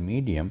offered by the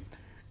medium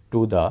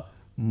to the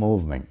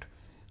movement,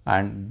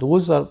 and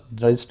those are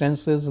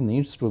resistances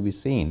needs to be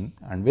seen,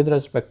 and with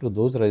respect to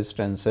those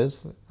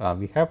resistances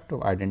we have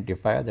to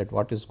identify that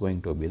what is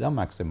going to be the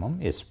maximum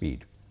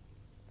speed.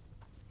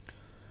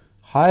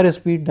 Higher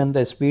speed than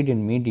the speed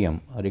in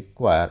medium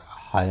require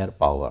higher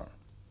power.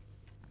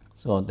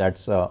 So, that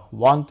is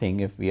one thing.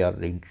 If we are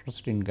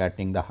interested in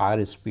getting the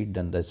higher speed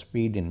than the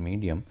speed in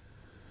medium,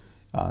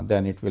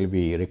 then it will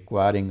be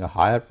requiring a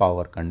higher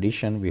power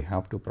condition. We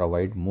have to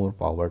provide more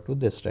power to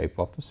this type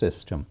of a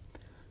system.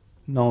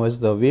 Now,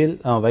 as the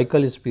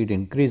vehicle speed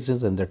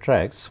increases in the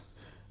tracks,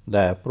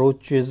 the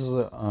approaches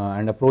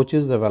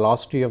the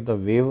velocity of the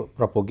wave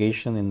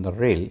propagation in the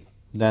rail,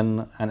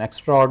 then an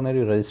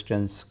extraordinary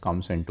resistance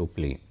comes into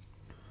play.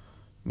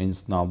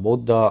 Means now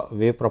both the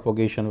wave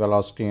propagation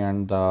velocity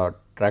and the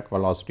track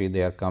velocity,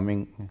 they are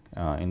coming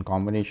in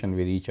combination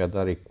with each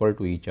other, equal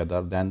to each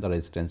other, then the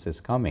resistance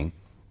is coming,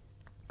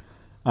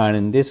 and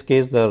in this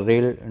case the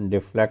rail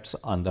deflects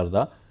under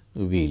the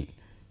wheel.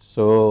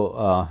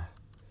 So,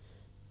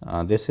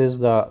 this is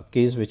the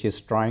case which is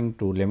trying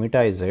to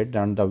limitize it,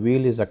 and the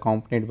wheel is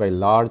accompanied by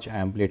large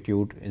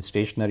amplitude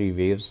stationary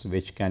waves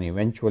which can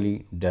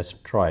eventually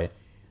destroy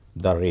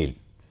the rail.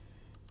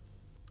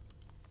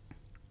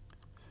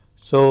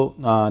 So,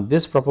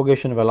 this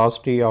propagation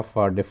velocity of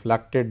a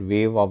deflected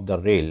wave of the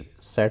rail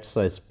sets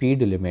a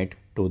speed limit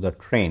to the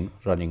train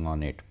running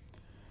on it,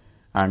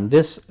 and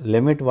this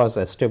limit was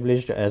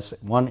established as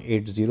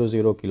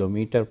 1800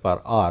 km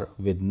per hour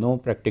with no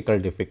practical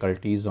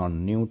difficulties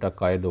on New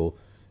Tokaido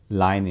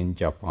line in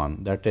Japan.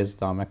 That is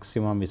the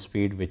maximum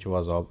speed which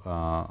was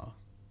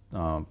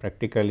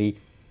practically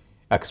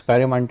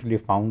experimentally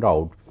found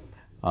out,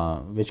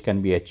 which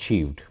can be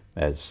achieved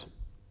as,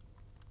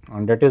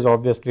 and that is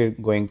obviously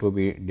going to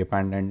be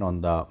dependent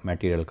on the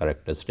material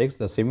characteristics.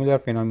 The similar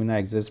phenomena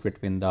exists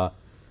between the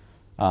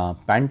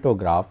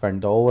pantograph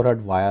and the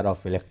overhead wire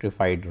of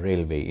electrified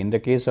railway. In the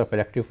case of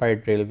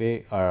electrified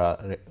railway,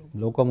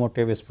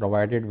 locomotive is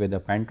provided with a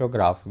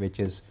pantograph which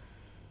is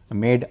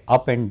made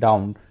up and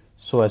down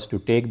so as to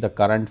take the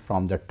current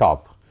from the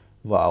top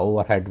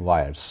overhead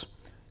wires.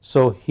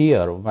 So,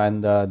 here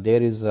when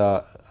there is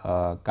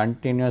a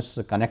continuous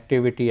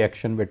connectivity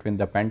action between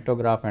the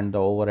pantograph and the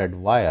overhead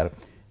wire,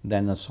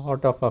 then a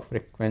sort of a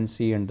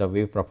frequency and the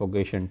wave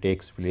propagation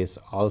takes place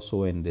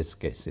also in these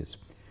cases.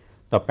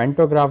 The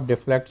pantograph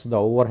deflects the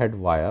overhead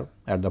wire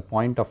at the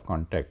point of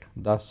contact,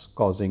 thus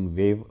causing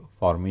wave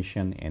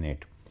formation in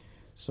it.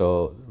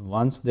 So,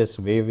 once this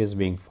wave is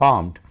being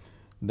formed,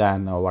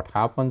 then what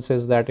happens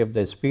is that if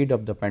the speed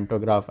of the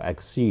pantograph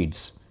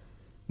exceeds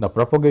the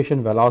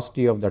propagation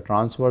velocity of the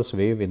transverse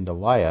wave in the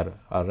wire,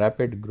 a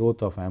rapid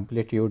growth of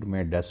amplitude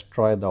may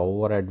destroy the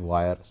overhead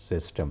wire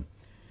system.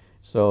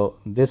 So,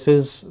 this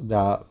is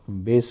the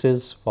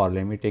basis for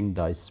limiting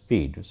the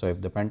speed. So, if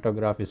the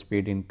pantograph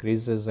speed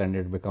increases and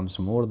it becomes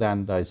more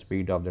than the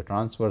speed of the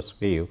transverse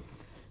wave,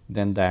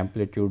 then the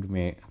amplitude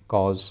may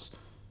cause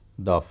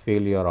the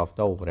failure of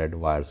the overhead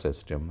wire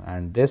system,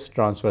 and this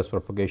transverse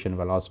propagation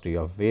velocity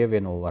of wave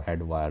in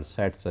overhead wire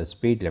sets a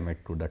speed limit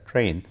to the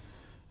train,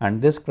 and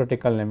this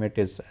critical limit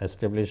is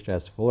established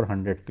as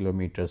 400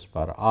 kilometers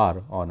per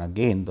hour on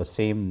again the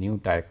same New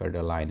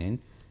Tokaido line in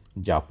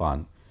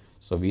Japan.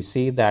 So, we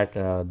see that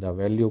the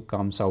value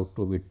comes out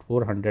to be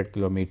 400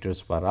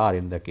 kilometers per hour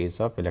in the case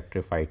of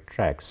electrified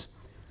tracks.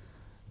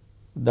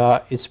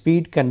 The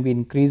speed can be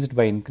increased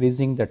by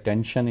increasing the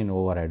tension in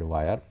overhead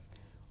wire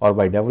or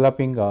by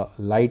developing a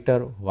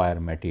lighter wire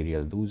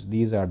material.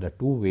 These are the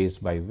two ways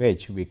by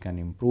which we can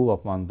improve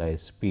upon the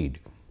speed,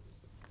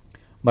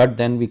 but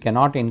then we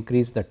cannot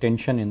increase the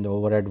tension in the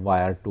overhead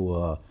wire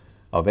to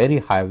a very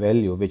high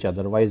value, which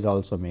otherwise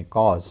also may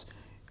cause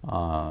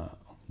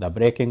the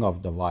breaking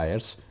of the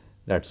wires.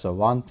 That is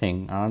one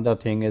thing. Another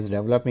thing is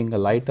developing a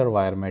lighter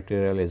wire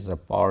material is a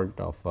part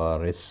of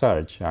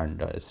research,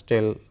 and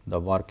still the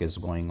work is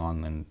going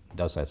on in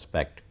this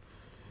aspect.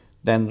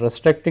 Then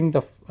restricting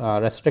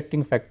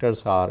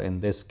factors are in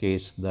this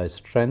case the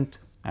strength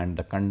and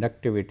the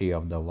conductivity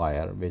of the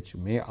wire, which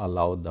may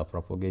allow the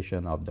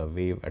propagation of the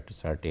wave at a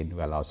certain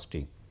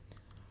velocity.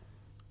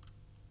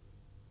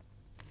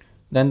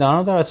 Then the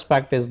another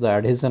aspect is the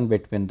adhesion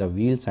between the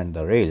wheels and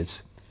the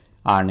rails,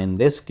 and in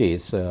this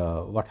case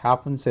what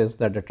happens is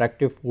that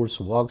attractive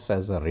force works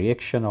as a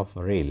reaction of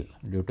rail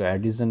due to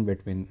adhesion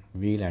between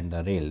wheel and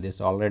the rail.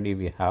 This already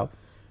we have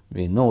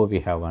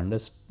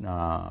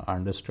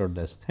understood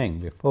this thing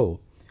before,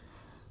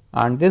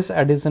 and this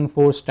adhesion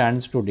force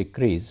tends to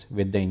decrease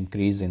with the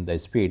increase in the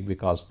speed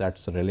because that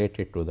is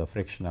related to the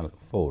frictional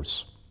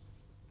force.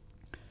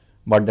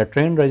 But the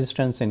train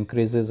resistance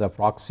increases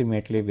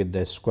approximately with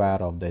the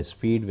square of the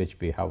speed, which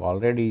we have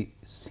already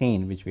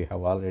seen, which we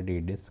have already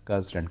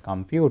discussed and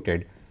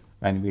computed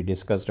when we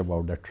discussed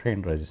about the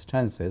train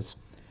resistances,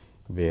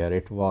 where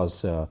it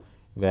was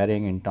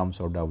varying in terms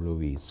of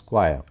W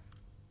square.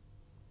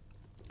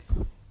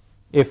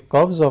 If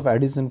curves of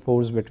adhesion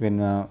force between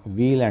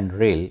wheel and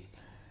rail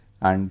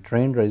and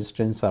train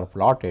resistance are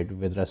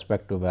plotted with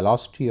respect to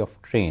velocity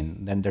of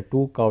train, then the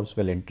two curves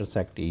will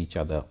intersect each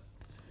other.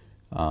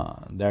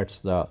 That is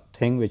the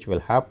thing which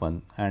will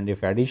happen, and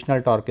if additional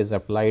torque is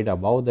applied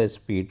above the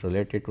speed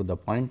related to the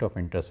point of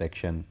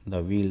intersection,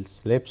 the wheel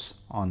slips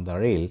on the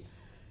rail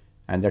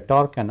and the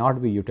torque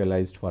cannot be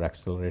utilized for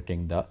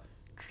accelerating the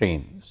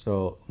train.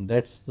 So,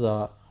 that is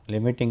the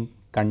limiting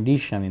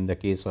condition in the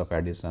case of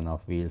addition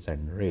of wheels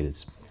and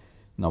rails.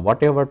 Now,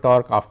 whatever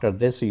torque after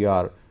this you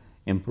are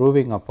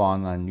improving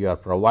upon and you are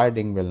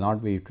providing will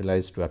not be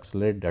utilized to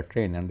accelerate the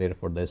train, and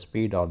therefore, the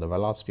speed or the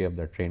velocity of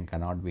the train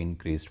cannot be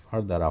increased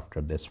further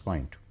after this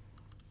point.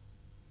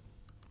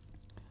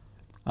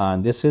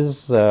 This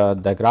is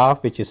the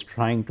graph which is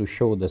trying to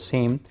show the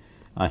same.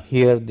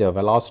 Here the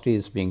velocity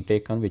is being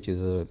taken, which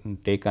is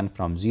taken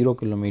from 0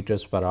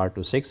 kilometers per hour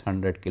to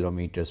 600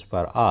 kilometers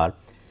per hour,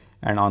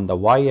 and on the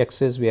y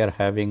axis we are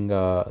having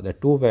the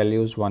two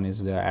values. One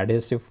is the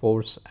adhesive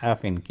force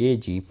F in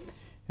kg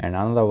and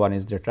another one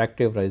is the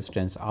attractive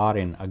resistance R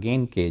in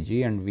again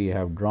kg, and we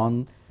have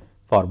drawn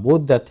for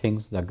both the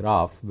things the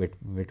graph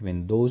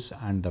between those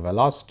and the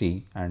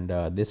velocity, and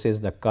this is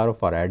the curve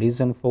for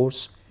adhesion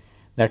force.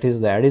 That is,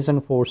 the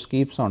adhesion force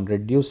keeps on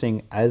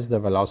reducing as the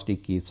velocity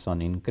keeps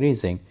on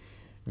increasing,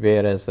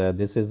 whereas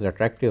this is the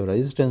attractive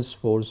resistance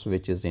force,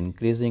 which is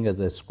increasing as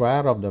the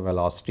square of the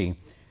velocity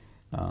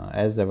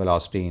as the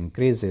velocity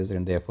increases,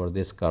 and therefore,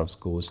 this curve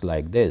goes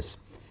like this.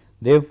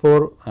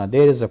 Therefore,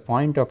 there is a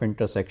point of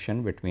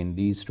intersection between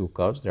these two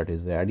curves, that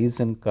is the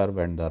adhesion curve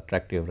and the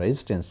attractive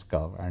resistance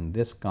curve, and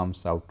this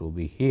comes out to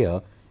be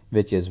here,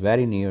 which is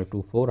very near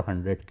to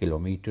 400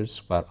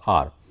 kilometers per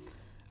hour.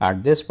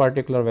 At this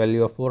particular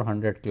value of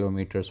 400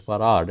 kilometers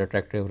per hour, the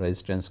attractive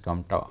resistance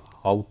comes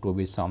out to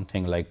be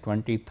something like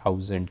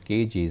 20,000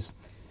 kgs,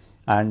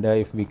 and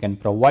if we can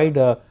provide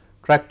a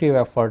tractive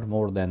effort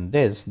more than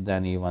this,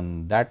 then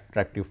even that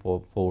tractive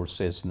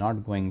force is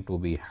not going to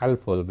be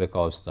helpful,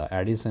 because the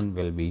adhesion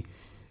will be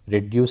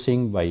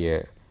reducing by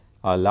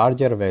a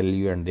larger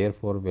value, and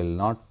therefore,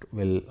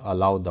 will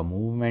allow the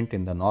movement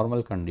in the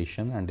normal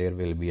condition, and there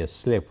will be a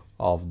slip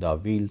of the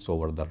wheels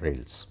over the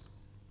rails.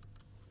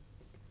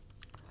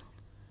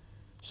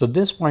 So,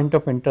 this point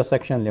of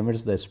intersection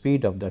limits the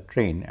speed of the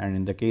train, and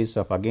in the case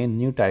of again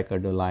New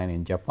Taikado line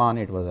in Japan,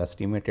 it was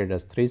estimated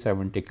as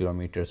 370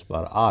 kilometers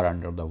per hour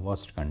under the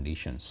worst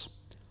conditions.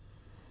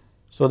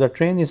 So, the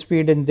train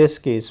speed in this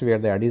case, where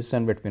the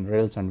adhesion between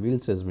rails and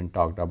wheels has been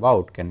talked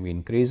about, can be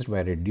increased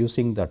by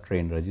reducing the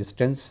train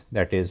resistance.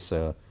 That is,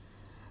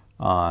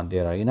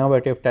 there are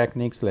innovative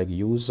techniques like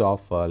use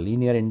of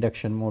linear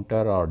induction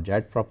motor or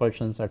jet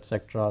propulsions,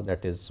 etc.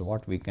 That is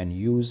what we can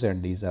use,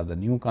 and these are the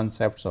new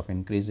concepts of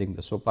increasing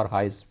the super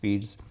high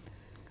speeds,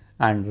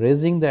 and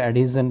raising the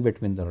adhesion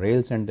between the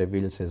rails and the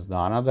wheels is the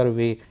another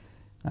way,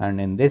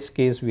 and in this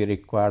case we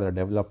require the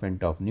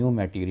development of new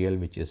material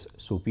which is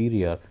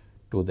superior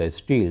to the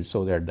steel,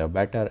 so that the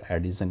better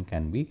adhesion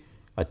can be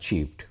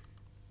achieved.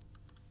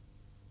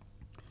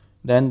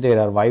 Then there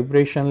are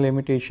vibration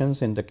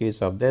limitations. In the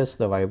case of this,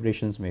 the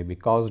vibrations may be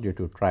caused due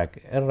to track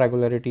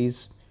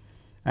irregularities,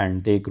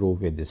 and they grow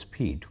with the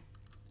speed.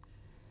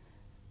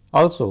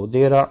 Also,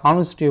 there are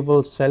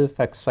unstable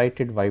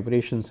self-excited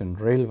vibrations in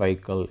rail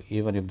vehicle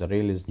even if the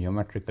rail is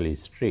geometrically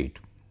straight.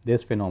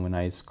 This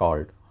phenomena is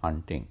called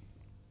hunting.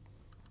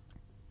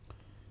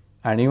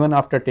 And even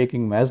after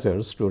taking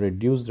measures to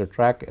reduce the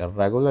track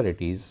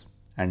irregularities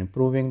and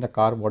improving the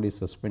car body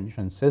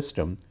suspension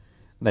system,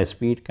 the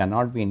speed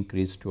cannot be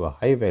increased to a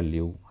high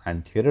value,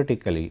 and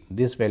theoretically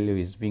this value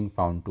is being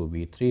found to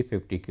be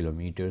 350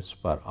 kilometers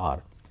per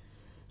hour.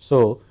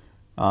 So,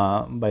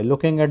 by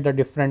looking at the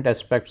different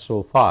aspects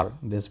so far,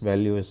 this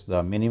value is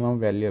the minimum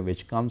value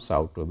which comes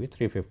out to be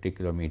 350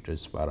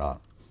 kilometers per hour.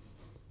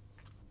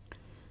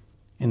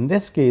 In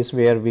this case,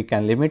 where we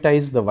can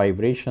limitize the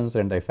vibrations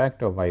and the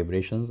effect of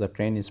vibrations, the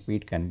train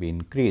speed can be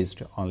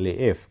increased only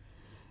if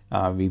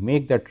we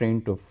make the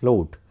train to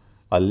float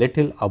a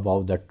little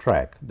above the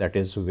track. That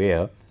is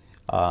where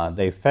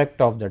the effect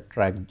of the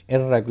track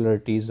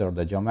irregularities or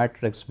the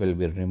geometrics will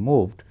be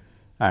removed,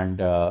 and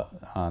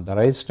the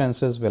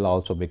resistances will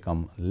also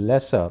become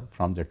lesser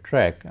from the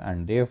track,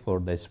 and therefore,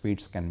 the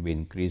speeds can be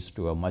increased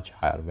to a much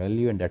higher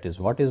value, and that is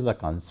what is the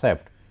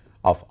concept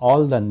of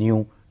all the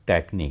new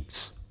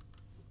techniques.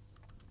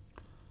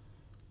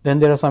 Then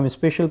there are some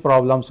special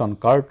problems on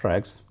curved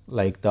tracks,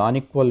 like the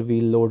unequal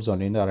wheel loads on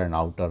inner and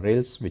outer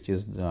rails, which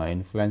is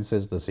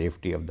influences the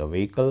safety of the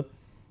vehicle.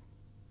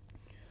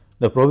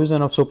 The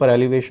provision of super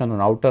elevation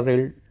on outer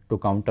rail to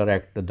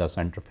counteract the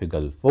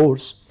centrifugal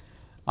force,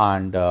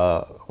 and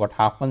what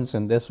happens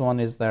in this one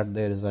is that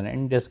there is an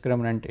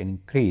indiscriminate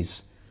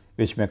increase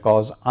which may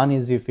cause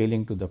uneasy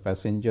feeling to the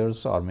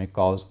passengers or may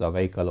cause the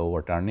vehicle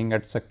overturning,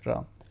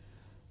 etc.,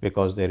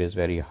 because there is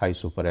very high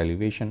super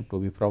elevation to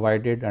be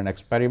provided. And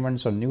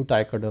experiments on new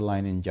Taikado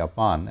line in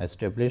Japan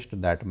established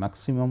that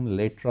maximum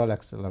lateral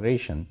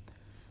acceleration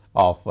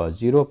of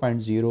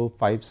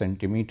 0.05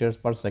 centimeters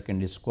per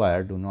second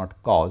square do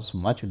not cause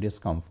much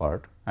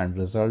discomfort and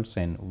results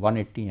in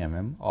 180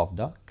 mm of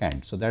the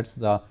cant. So, that is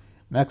the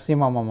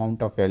maximum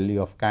amount of value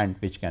of cant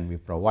which can be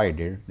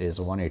provided, there is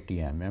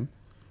 180 mm.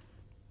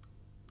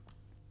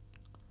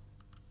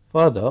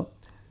 Further,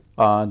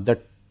 the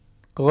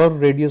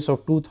curve radius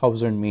of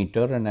 2000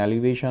 meter and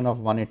elevation of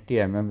 180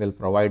 mm will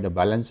provide a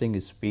balancing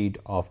speed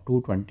of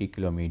 220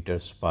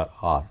 kilometers per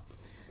hour.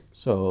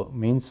 So,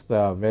 means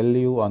the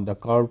value on the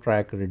curve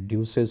track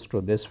reduces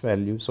to this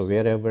value. So,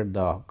 wherever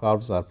the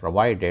curves are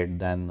provided,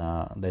 then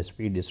the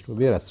speed is to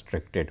be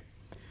restricted.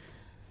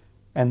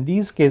 And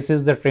these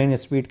cases, the train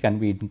speed can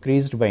be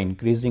increased by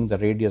increasing the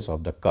radius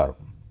of the curve.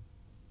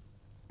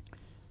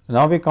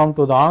 Now, we come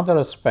to the other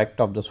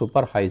aspect of the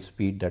super high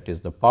speed, that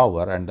is the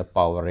power and the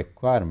power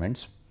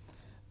requirements.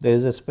 There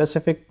is a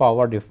specific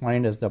power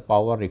defined as the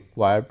power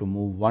required to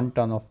move 1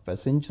 ton of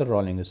passenger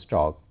rolling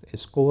stock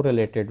is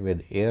correlated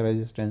with air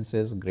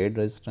resistances, grade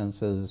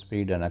resistances,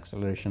 speed and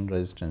acceleration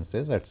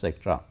resistances,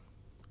 etc.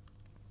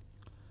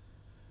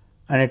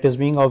 And it is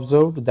being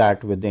observed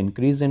that with the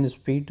increase in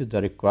speed,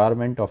 the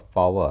requirement of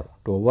power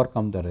to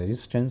overcome the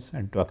resistance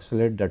and to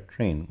accelerate the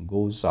train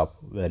goes up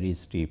very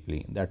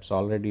steeply. That is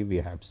already we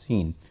have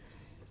seen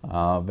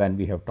when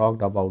we have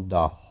talked about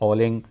the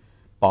hauling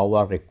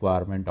power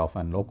requirement of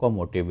an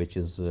locomotive, which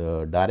is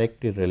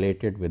directly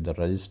related with the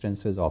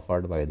resistances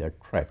offered by the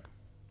track.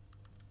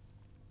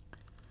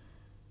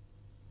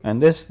 And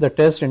the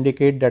test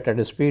indicate that at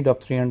a speed of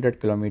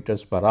 300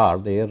 kilometers per hour,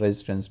 the air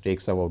resistance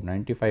takes about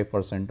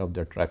 95% of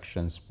the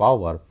traction's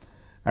power,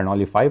 and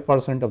only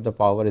 5% of the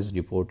power is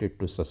devoted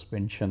to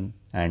suspension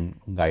and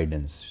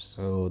guidance.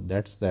 So,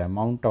 that is the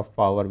amount of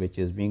power which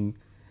is being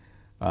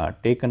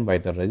taken by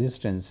the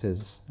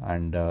resistances,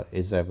 and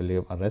is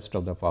available. Rest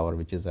of the power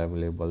which is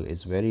available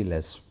is very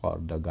less for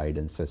the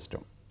guidance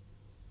system.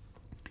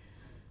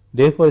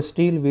 Therefore,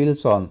 steel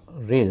wheels on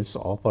rails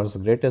offers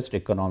greatest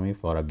economy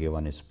for a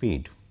given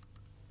speed.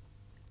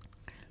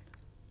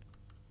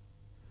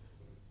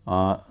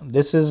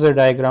 This is a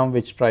diagram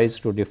which tries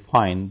to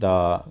define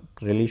the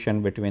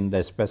relation between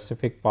the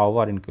specific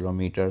power in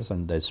kilometers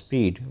and the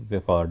speed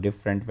for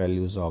different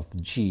values of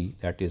g,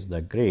 that is the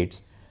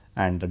grades,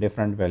 and the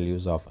different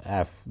values of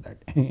f, that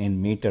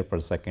in meter per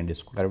second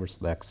square, which is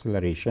the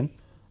acceleration.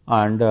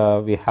 And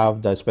we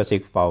have the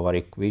specific power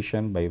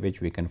equation by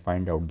which we can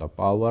find out the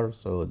power.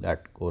 So,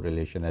 that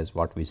correlation is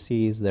what we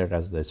see is that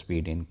as the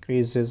speed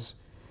increases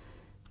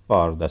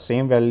for the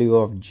same value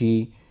of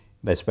g,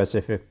 the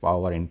specific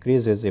power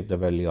increases if the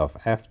value of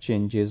f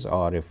changes,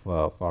 or if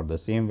for the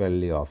same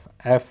value of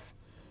f,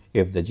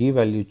 if the g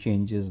value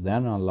changes,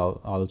 then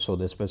also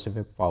the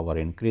specific power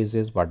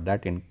increases, but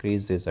that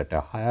increases at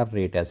a higher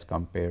rate as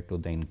compared to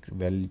the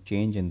value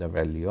change in the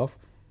value of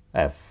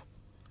f.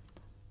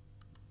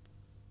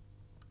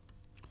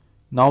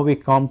 Now, we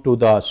come to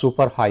the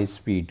super high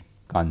speed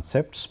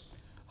concepts,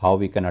 how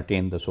we can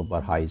attain the super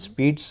high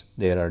speeds.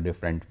 There are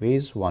different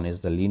ways. One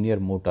is the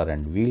linear motor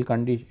and wheel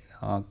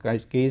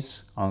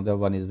case, another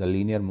one is the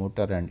linear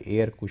motor and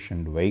air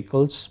cushioned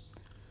vehicles,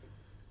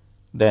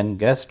 then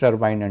gas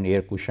turbine and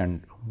air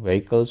cushioned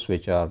vehicles,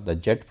 which are the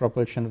jet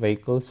propulsion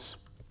vehicles,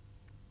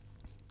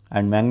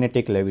 and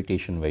magnetic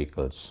levitation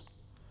vehicles.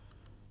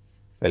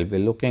 We will be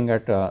looking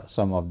at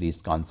some of these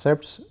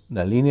concepts.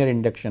 The linear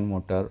induction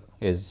motor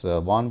is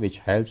one which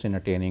helps in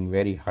attaining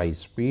very high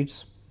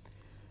speeds.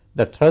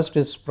 The thrust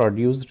is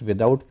produced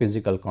without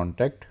physical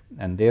contact,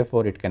 and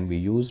therefore, it can be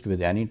used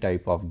with any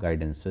type of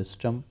guidance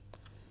system,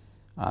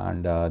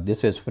 and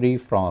this is free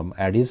from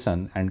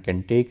addition and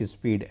can take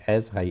speed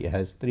as high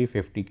as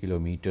 350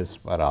 kilometers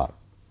per hour.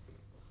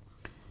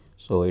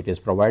 So, it is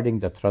providing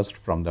the thrust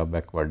from the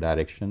backward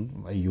direction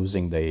by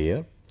using the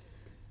air.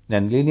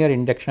 Then linear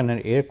induction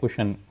and air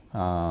cushion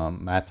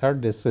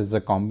method, this is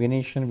a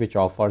combination which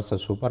offers a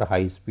super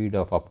high speed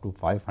of up to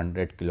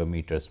 500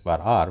 kilometers per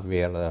hour,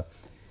 where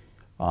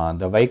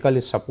the vehicle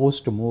is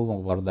supposed to move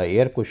over the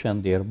air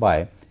cushion,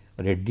 thereby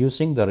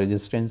reducing the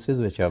resistances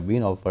which have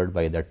been offered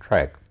by the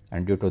track.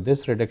 And due to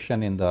this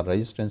reduction in the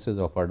resistances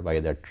offered by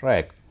the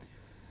track,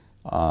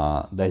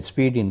 the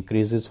speed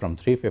increases from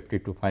 350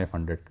 to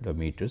 500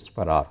 kilometers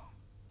per hour.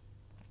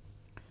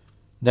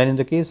 Then in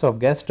the case of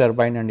gas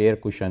turbine and air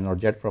cushion or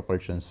jet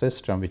propulsion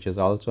system, which is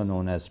also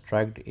known as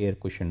tracked air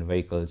cushion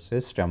vehicle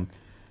system,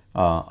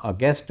 a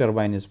gas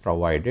turbine is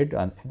provided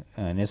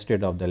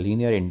instead of the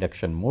linear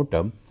induction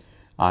motor,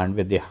 and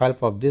with the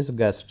help of this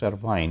gas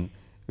turbine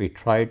we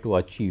try to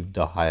achieve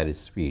the higher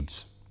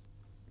speeds.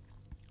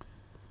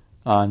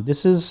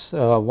 This is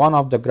one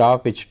of the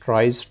graph which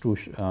tries to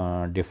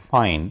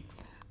define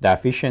the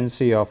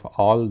efficiency of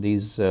all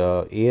these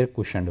air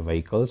cushioned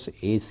vehicles,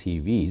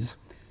 ACVs.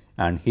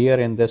 And here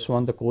in this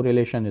one, the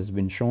correlation has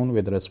been shown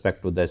with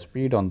respect to the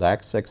speed on the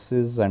x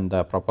axis and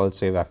the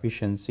propulsive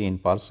efficiency in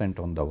percent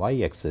on the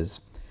y axis.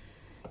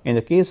 In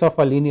the case of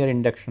a linear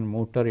induction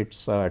motor, it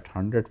is at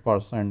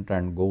 100%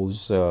 and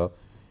goes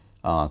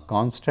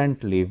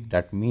constantly.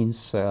 That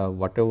means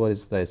whatever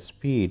is the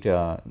speed,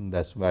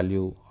 this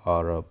value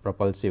or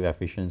propulsive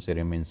efficiency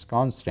remains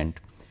constant.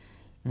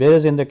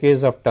 Whereas in the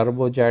case of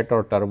turbojet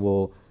or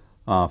turbo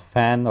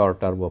fan or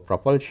turbo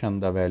propulsion,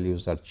 the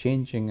values are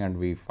changing, and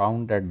we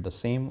found that the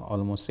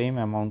almost same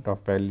amount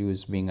of value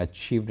is being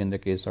achieved in the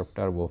case of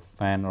turbo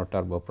fan or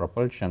turbo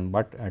propulsion,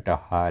 but at a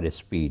higher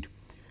speed.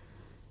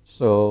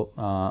 So,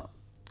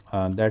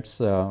 that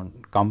is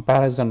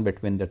comparison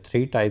between the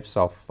three types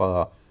of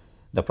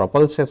the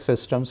propulsive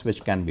systems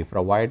which can be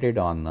provided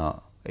on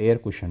air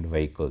cushioned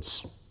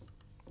vehicles.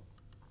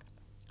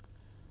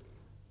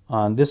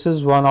 This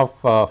is one of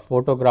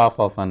photograph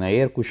of an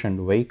air cushioned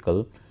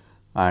vehicle,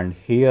 and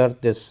here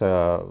this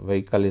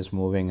vehicle is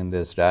moving in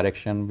this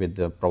direction with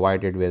the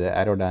provided with the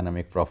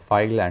aerodynamic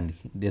profile, and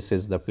this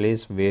is the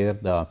place where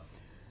the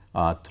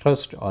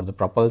thrust or the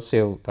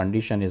propulsive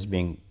condition is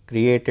being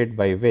created,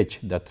 by which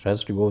the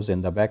thrust goes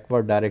in the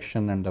backward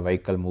direction and the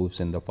vehicle moves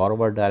in the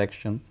forward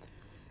direction.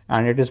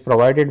 And it is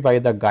provided by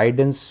the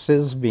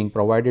guidances being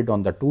provided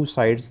on the two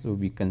sides. So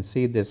we can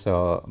see this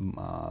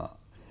brown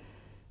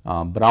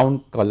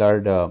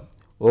colored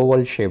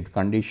oval shaped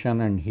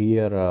condition, and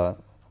here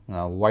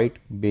white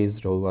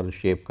based oval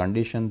shaped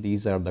condition.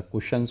 These are the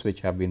cushions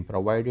which have been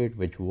provided,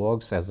 which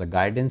works as a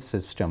guidance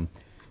system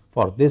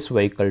for this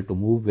vehicle to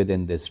move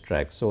within this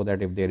track, so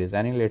that if there is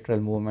any lateral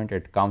movement,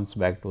 it comes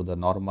back to the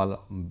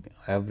normal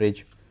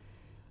average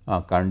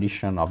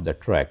condition of the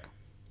track.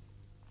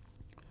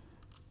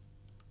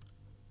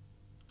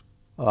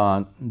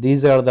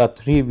 These are the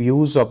three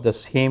views of the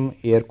same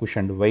air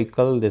cushioned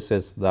vehicle. This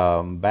is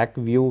the back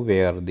view,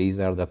 where these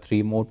are the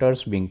three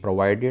motors being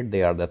provided.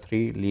 They are the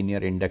three linear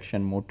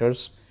induction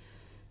motors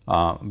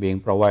being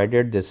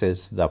provided. This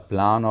is the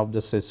plan of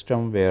the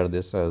system, where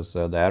this is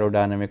the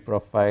aerodynamic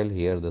profile,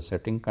 here the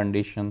setting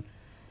condition,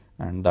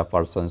 and the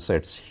person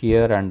sits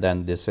here, and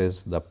then this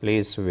is the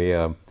place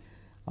where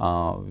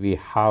we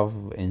have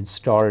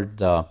installed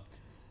the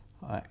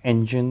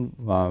engine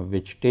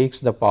which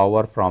takes the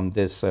power from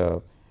this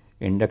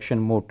induction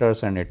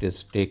motors, and it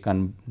is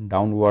taken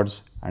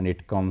downwards and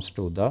it comes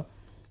to the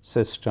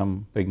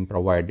system being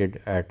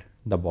provided at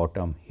the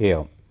bottom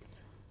here.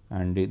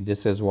 And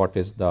this is what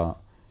is the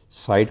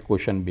side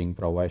cushion being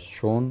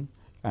shown,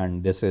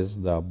 and this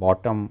is the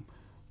bottom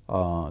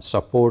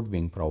support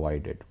being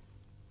provided.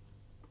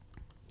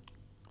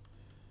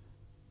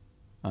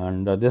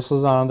 And this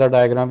is another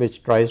diagram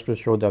which tries to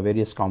show the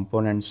various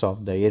components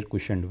of the air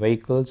cushioned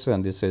vehicles,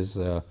 and this is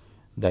the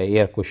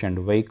air cushioned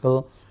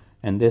vehicle.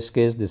 In this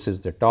case, this is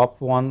the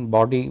top one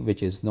body,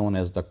 which is known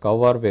as the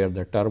cover, where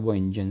the turbo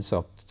engines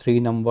of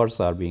 3 numbers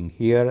are being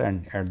here,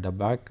 and at the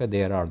back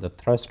there are the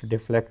thrust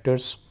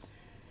deflectors.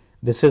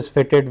 This is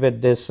fitted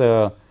with this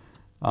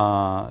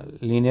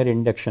linear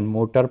induction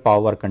motor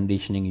power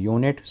conditioning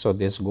unit. So,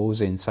 this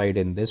goes inside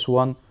in this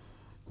one,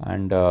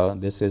 and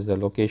this is the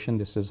location,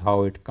 this is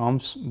how it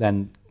comes.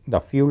 Then the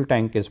fuel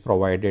tank is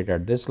provided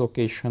at this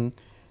location.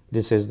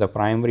 This is the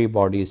primary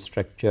body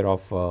structure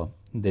of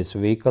this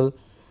vehicle.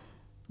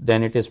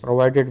 Then it is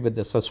provided with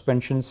the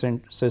suspension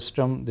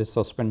system. This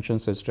suspension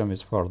system is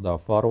for the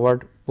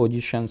forward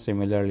position.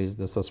 Similarly, is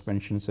the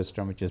suspension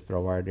system which is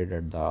provided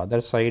at the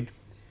other side.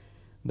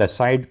 The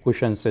side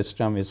cushion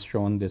system is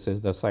shown. This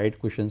is the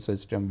side cushion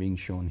system being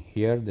shown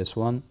here, this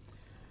one.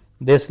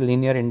 This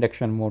linear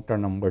induction motor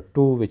number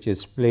 2, which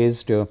is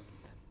placed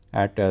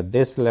at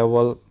this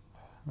level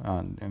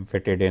and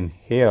fitted in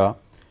here,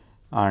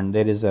 and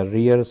there is a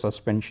rear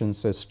suspension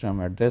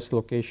system at this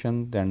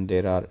location. Then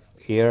there are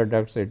air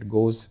ducts, it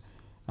goes,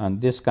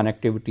 and this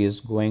connectivity is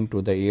going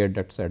to the air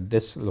ducts at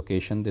this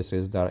location. This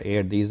is the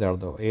air, these are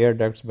the air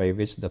ducts by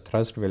which the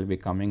thrust will be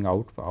coming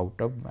out of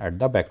at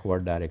the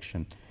backward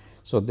direction.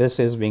 So, this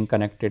is being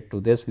connected to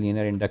this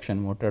linear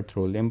induction motor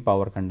through limb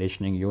power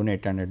conditioning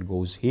unit, and it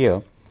goes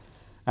here.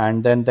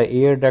 And then the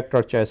air duct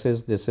or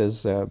chassis, this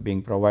is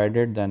being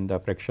provided, then the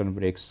friction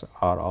brakes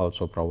are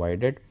also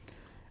provided,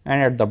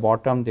 and at the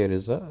bottom there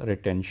is a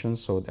retention,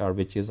 so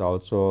which is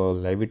also a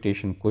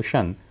levitation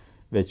cushion,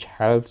 which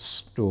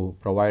helps to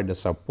provide the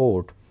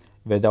support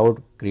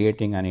without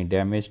creating any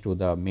damage to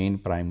the main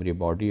primary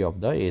body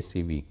of the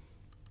ACV.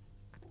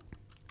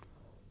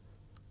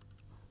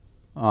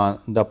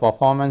 The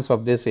performance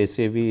of this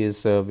ACV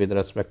is with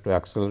respect to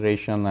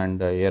acceleration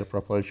and air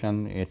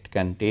propulsion. It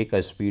can take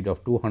a speed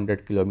of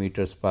 200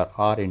 kilometers per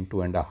hour in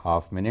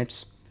 2.5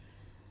 minutes,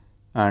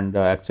 and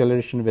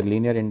acceleration with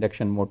linear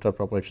induction motor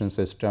propulsion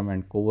system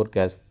and core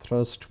gas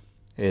thrust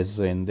is,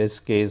 in this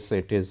case,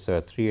 it is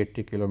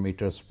 380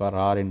 kilometers per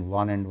hour in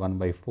 1 and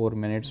 1/4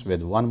 minutes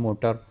with one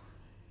motor,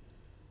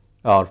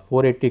 or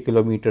 480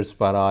 kilometers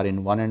per hour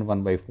in 1 and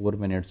 1/4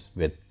 minutes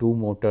with two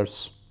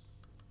motors.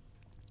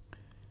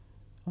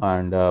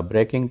 And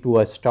braking to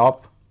a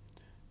stop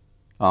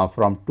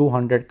from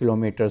 200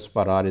 kilometers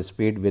per hour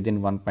speed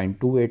within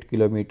 1.28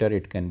 kilometer,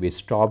 it can be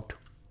stopped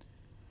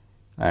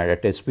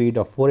at a speed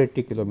of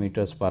 480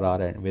 kilometers per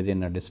hour, and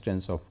within a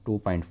distance of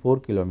 2.4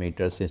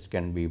 kilometers it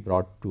can be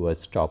brought to a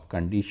stop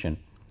condition.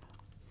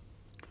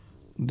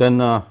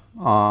 Then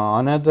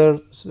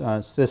another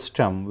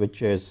system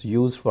which is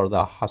used for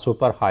the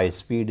super high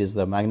speed is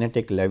the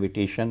magnetic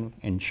levitation,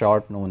 in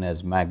short known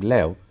as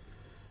maglev.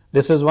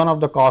 This is one of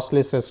the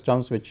costly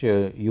systems which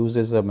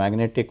uses the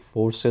magnetic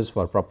forces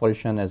for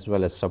propulsion as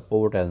well as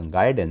support and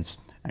guidance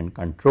and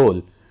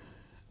control,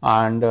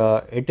 and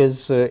it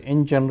is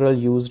in general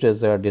used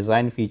as a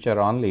design feature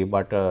only,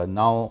 but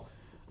now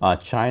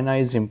China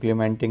is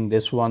implementing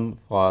this one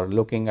for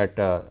looking at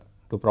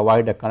to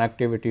provide a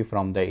connectivity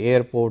from the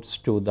airports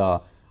to the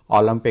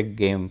Olympic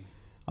game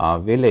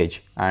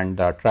village, and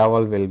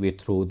travel will be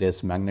through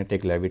this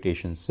magnetic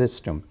levitation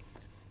system.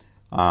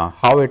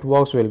 How it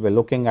works, we will be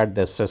looking at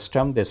the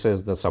system. This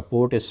is the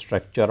support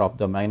structure of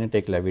the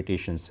magnetic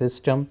levitation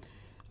system.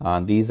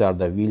 These are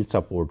the wheel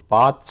support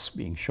paths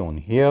being shown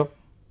here,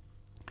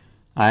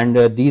 and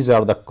these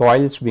are the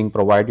coils being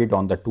provided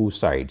on the two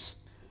sides.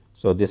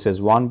 So, this is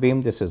one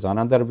beam, this is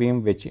another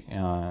beam which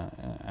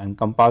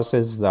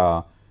encompasses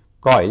the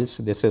coils.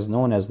 This is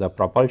known as the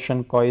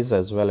propulsion coils,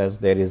 as well as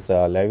there is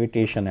a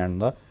levitation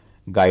and the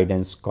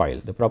guidance coil.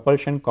 The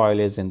propulsion coil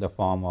is in the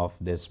form of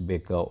this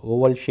big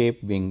oval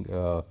shape being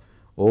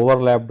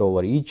overlapped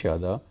over each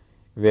other,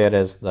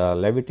 whereas the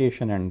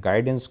levitation and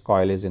guidance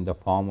coil is in the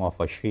form of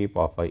a shape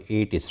of a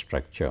 8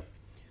 structure.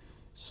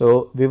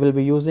 So, we will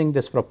be using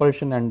this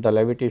propulsion and the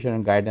levitation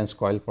and guidance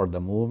coil for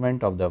the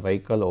movement of the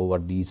vehicle over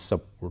these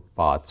support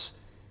paths,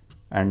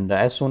 and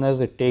as soon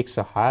as it takes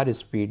a higher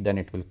speed, then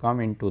it will come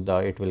into the,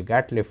 it will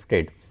get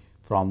lifted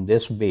from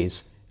this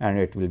base and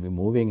it will be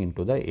moving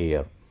into the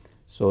air.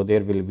 So,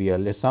 there will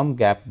be some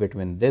gap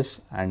between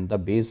this and the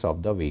base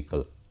of the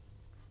vehicle.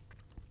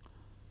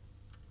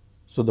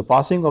 So, the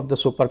passing of the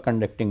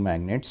superconducting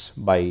magnets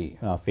by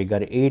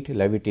figure 8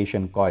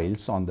 levitation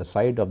coils on the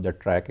side of the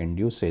track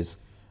induces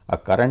a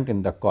current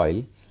in the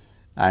coil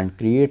and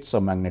creates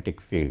a magnetic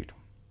field.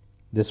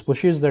 This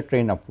pushes the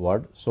train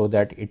upward so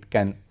that it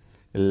can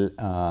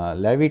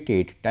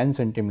levitate 10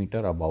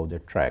 centimeter above the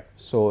track.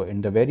 So,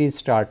 in the very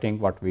starting,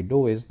 what we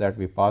do is that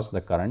we pass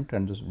the current,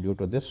 and due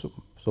to this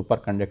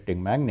superconducting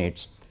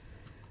magnets,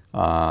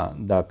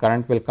 the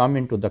current will come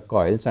into the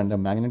coils and the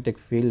magnetic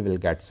field will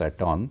get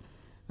set on,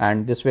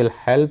 and this will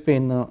help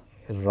in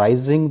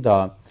rising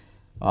the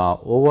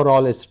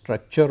overall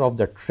structure of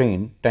the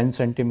train 10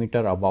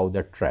 centimeter above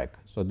the track.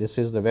 So, this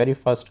is the very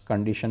first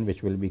condition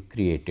which will be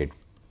created.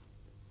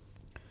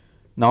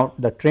 Now,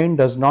 the train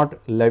does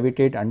not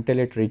levitate until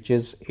it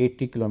reaches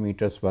 80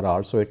 kilometers per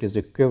hour. So, it is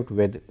equipped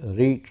with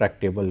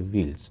retractable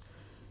wheels.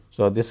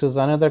 So, this is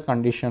another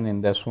condition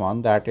in this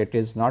one, that it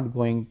is not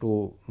going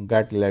to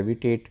get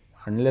levitate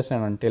unless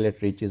and until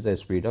it reaches a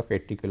speed of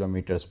 80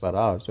 kilometers per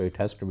hour. So, it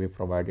has to be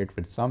provided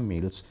with some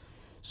wheels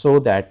so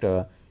that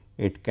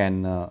it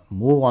can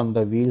move on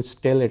the wheels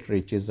till it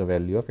reaches a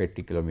value of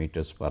 80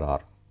 kilometers per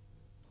hour.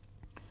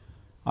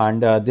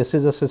 And this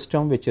is a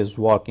system which is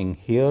working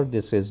here.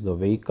 This is the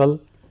vehicle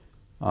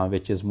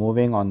which is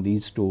moving on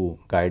these two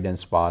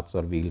guidance paths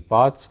or wheel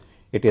paths.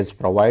 It is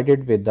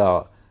provided with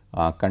the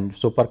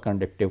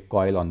superconductive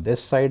coil on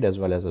this side as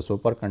well as a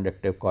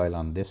superconductive coil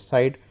on this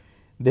side.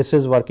 This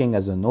is working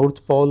as a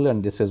north pole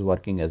and this is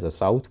working as a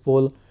south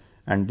pole,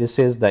 and this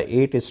is the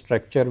 8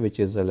 structure which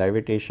is a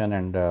levitation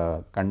and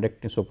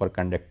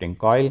superconducting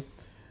coil.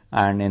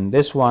 And in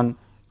this one,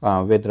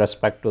 with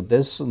respect to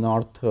this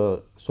north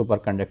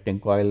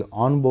superconducting coil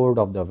on board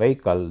of the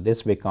vehicle,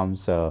 this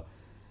becomes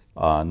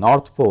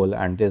north pole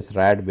and this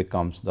rad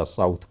becomes the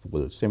south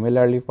pole.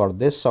 Similarly, for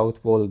this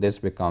south pole, this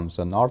becomes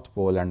a north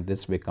pole and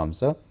this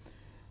becomes a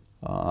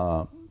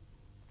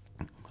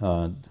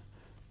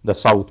the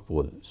south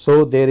pole.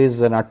 So, there is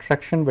an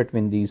attraction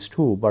between these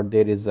two, but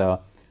there is a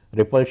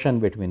repulsion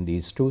between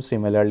these two.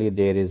 Similarly,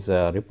 there is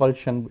a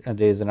repulsion,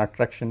 there is an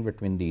attraction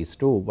between these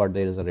two, but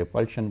there is a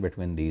repulsion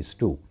between these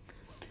two,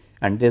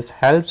 and this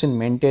helps in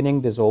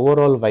maintaining this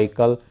overall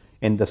vehicle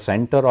in the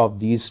center of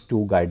these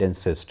two guidance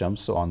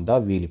systems on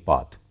the wheel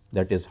path.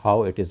 That is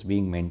how it is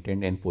being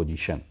maintained in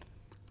position.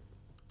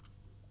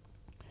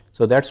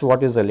 So, that is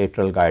what is the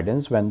lateral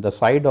guidance. When the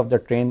side of the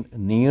train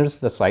nears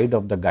the side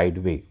of the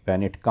guideway,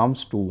 when it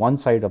comes to one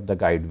side of the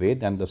guideway,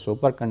 then the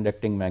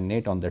superconducting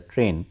magnet on the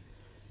train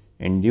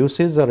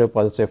induces a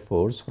repulsive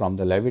force from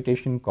the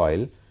levitation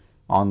coil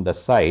on the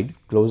side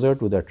closer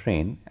to the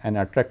train and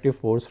attractive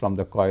force from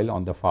the coil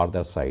on the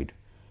farther side,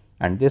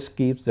 and this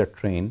keeps the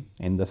train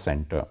in the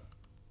center.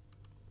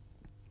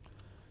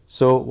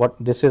 So, what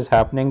this is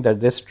happening, that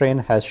this train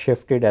has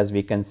shifted, as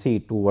we can see,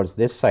 towards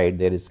this side,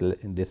 there is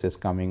this is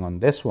coming on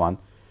this one.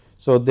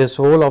 So, this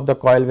whole of the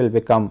coil will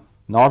become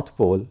north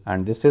pole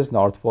and this is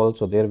north pole.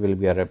 So, there will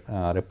be a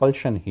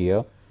repulsion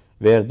here,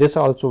 where this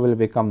also will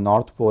become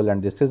north pole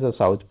and this is a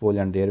south pole,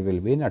 and there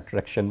will be an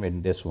attraction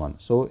in this one.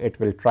 So, it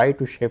will try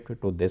to shift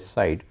to this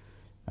side,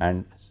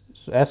 and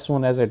as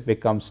soon as it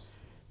becomes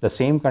the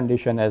same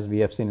condition as we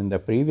have seen in the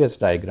previous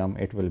diagram,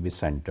 it will be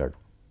centered.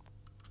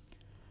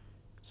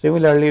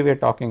 Similarly, we are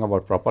talking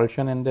about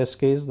propulsion in this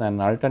case.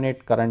 Then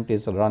alternate current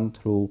is run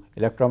through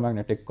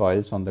electromagnetic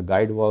coils on the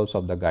guide walls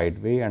of the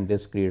guideway, and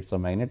this creates a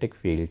magnetic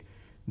field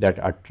that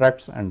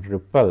attracts and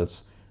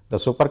repels the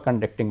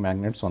superconducting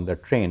magnets on the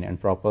train and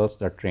propels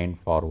the train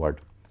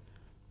forward.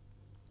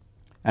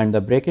 And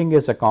the braking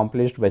is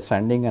accomplished by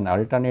sending an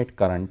alternate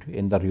current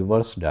in the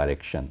reverse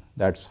direction.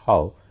 That is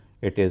how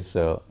it is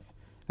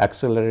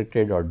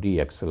accelerated or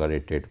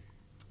deaccelerated.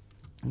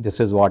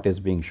 This is what is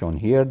being shown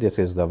here. This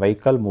is the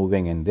vehicle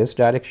moving in this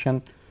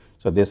direction.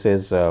 So, this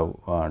is two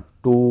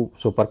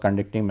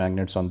superconducting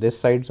magnets on this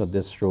side. So,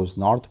 this shows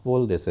north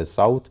pole, this is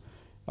south,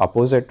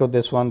 opposite to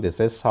this one, this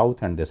is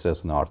south and this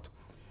is north.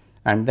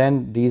 And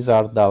then these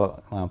are the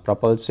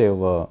propulsive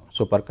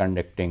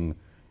superconducting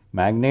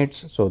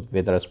magnets. So,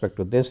 with respect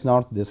to this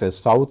north, this is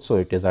south. So,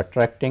 it is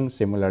attracting.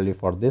 Similarly,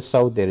 for this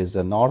south, there is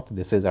a north,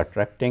 this is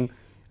attracting,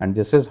 and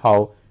this is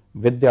how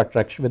with the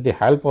attraction, with the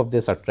help of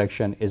this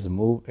attraction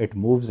it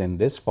moves in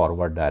this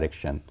forward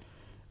direction,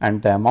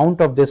 and the amount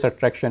of this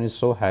attraction is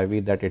so heavy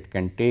that it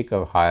can take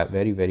a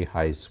very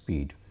high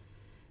speed.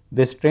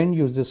 This train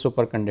uses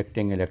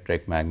superconducting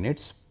electric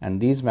magnets, and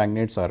these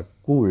magnets are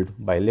cooled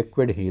by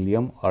liquid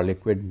helium or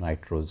liquid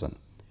nitrogen.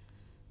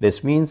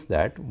 This means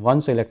that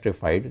once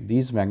electrified,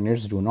 these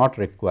magnets do not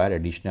require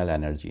additional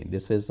energy.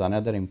 This is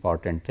another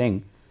important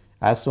thing.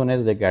 As soon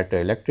as they get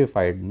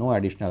electrified, no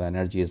additional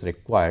energy is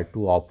required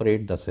to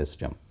operate the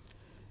system.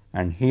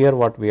 And here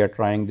what we are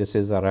trying, this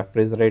is a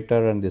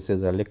refrigerator and this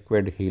is a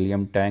liquid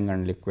helium tank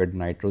and liquid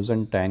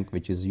nitrogen tank,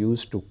 which is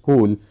used to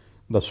cool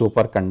the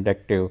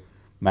superconductive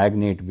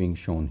magnet being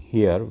shown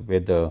here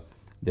with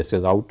this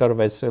is outer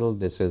vessel,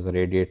 this is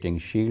radiating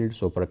shield,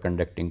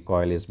 superconducting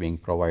coil is being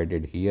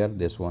provided here,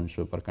 this one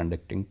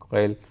superconducting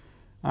coil,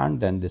 and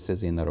then this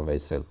is inner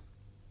vessel.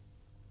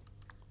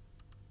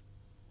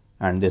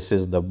 And this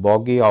is the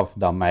bogie of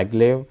the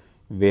maglev,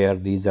 where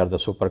these are the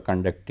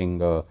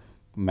superconducting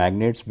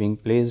magnets being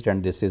placed,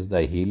 and this is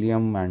the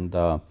helium and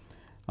the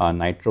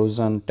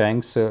nitrogen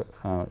tanks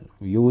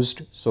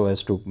used so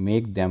as to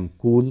make them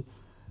cool.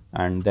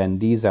 And then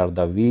these are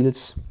the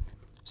wheels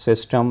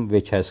system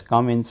which has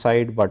come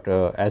inside, but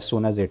as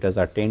soon as it has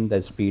attained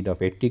the speed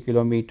of 80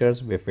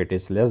 kilometers, if it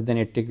is less than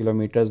 80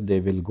 kilometers,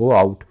 they will go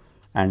out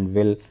and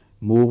will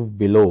move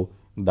below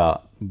the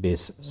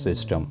base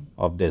system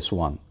of this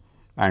one.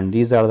 And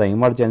these are the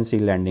emergency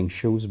landing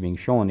shoes being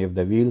shown. If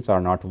the wheels are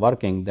not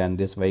working, then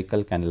this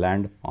vehicle can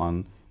land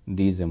on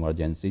these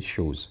emergency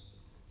shoes.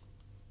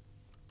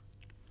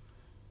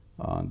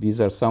 These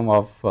are some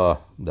of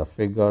the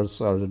figures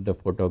or the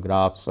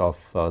photographs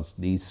of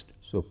these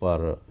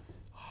super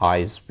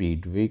high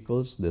speed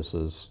vehicles. This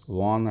is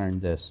one, and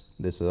this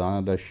is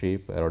another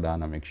shape,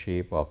 aerodynamic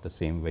shape of the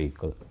same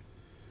vehicle.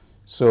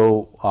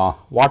 So,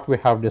 what we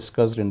have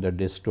discussed in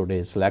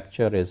today's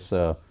lecture is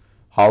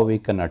how we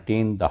can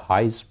attain the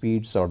high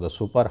speeds or the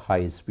super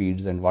high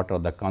speeds, and what are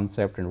the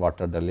concept and what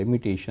are the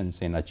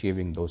limitations in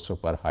achieving those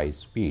super high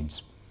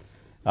speeds.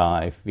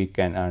 If we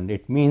can, and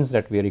it means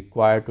that we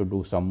require to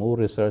do some more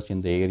research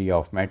in the area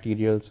of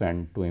materials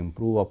and to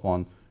improve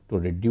upon, to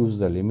reduce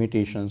the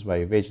limitations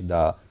by which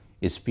the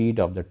speed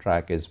of the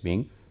track is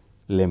being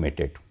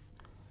limited.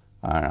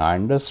 I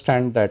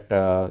understand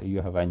that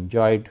you have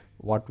enjoyed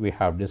what we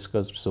have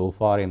discussed so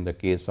far in the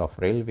case of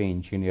railway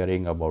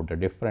engineering about the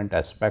different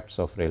aspects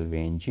of railway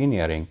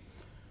engineering,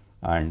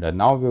 and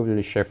now we will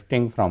be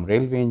shifting from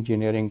railway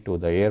engineering to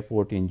the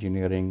airport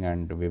engineering,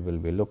 and we will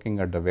be looking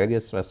at the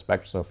various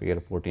aspects of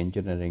airport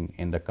engineering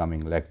in the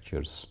coming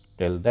lectures.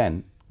 Till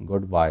then,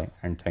 goodbye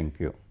and thank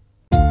you.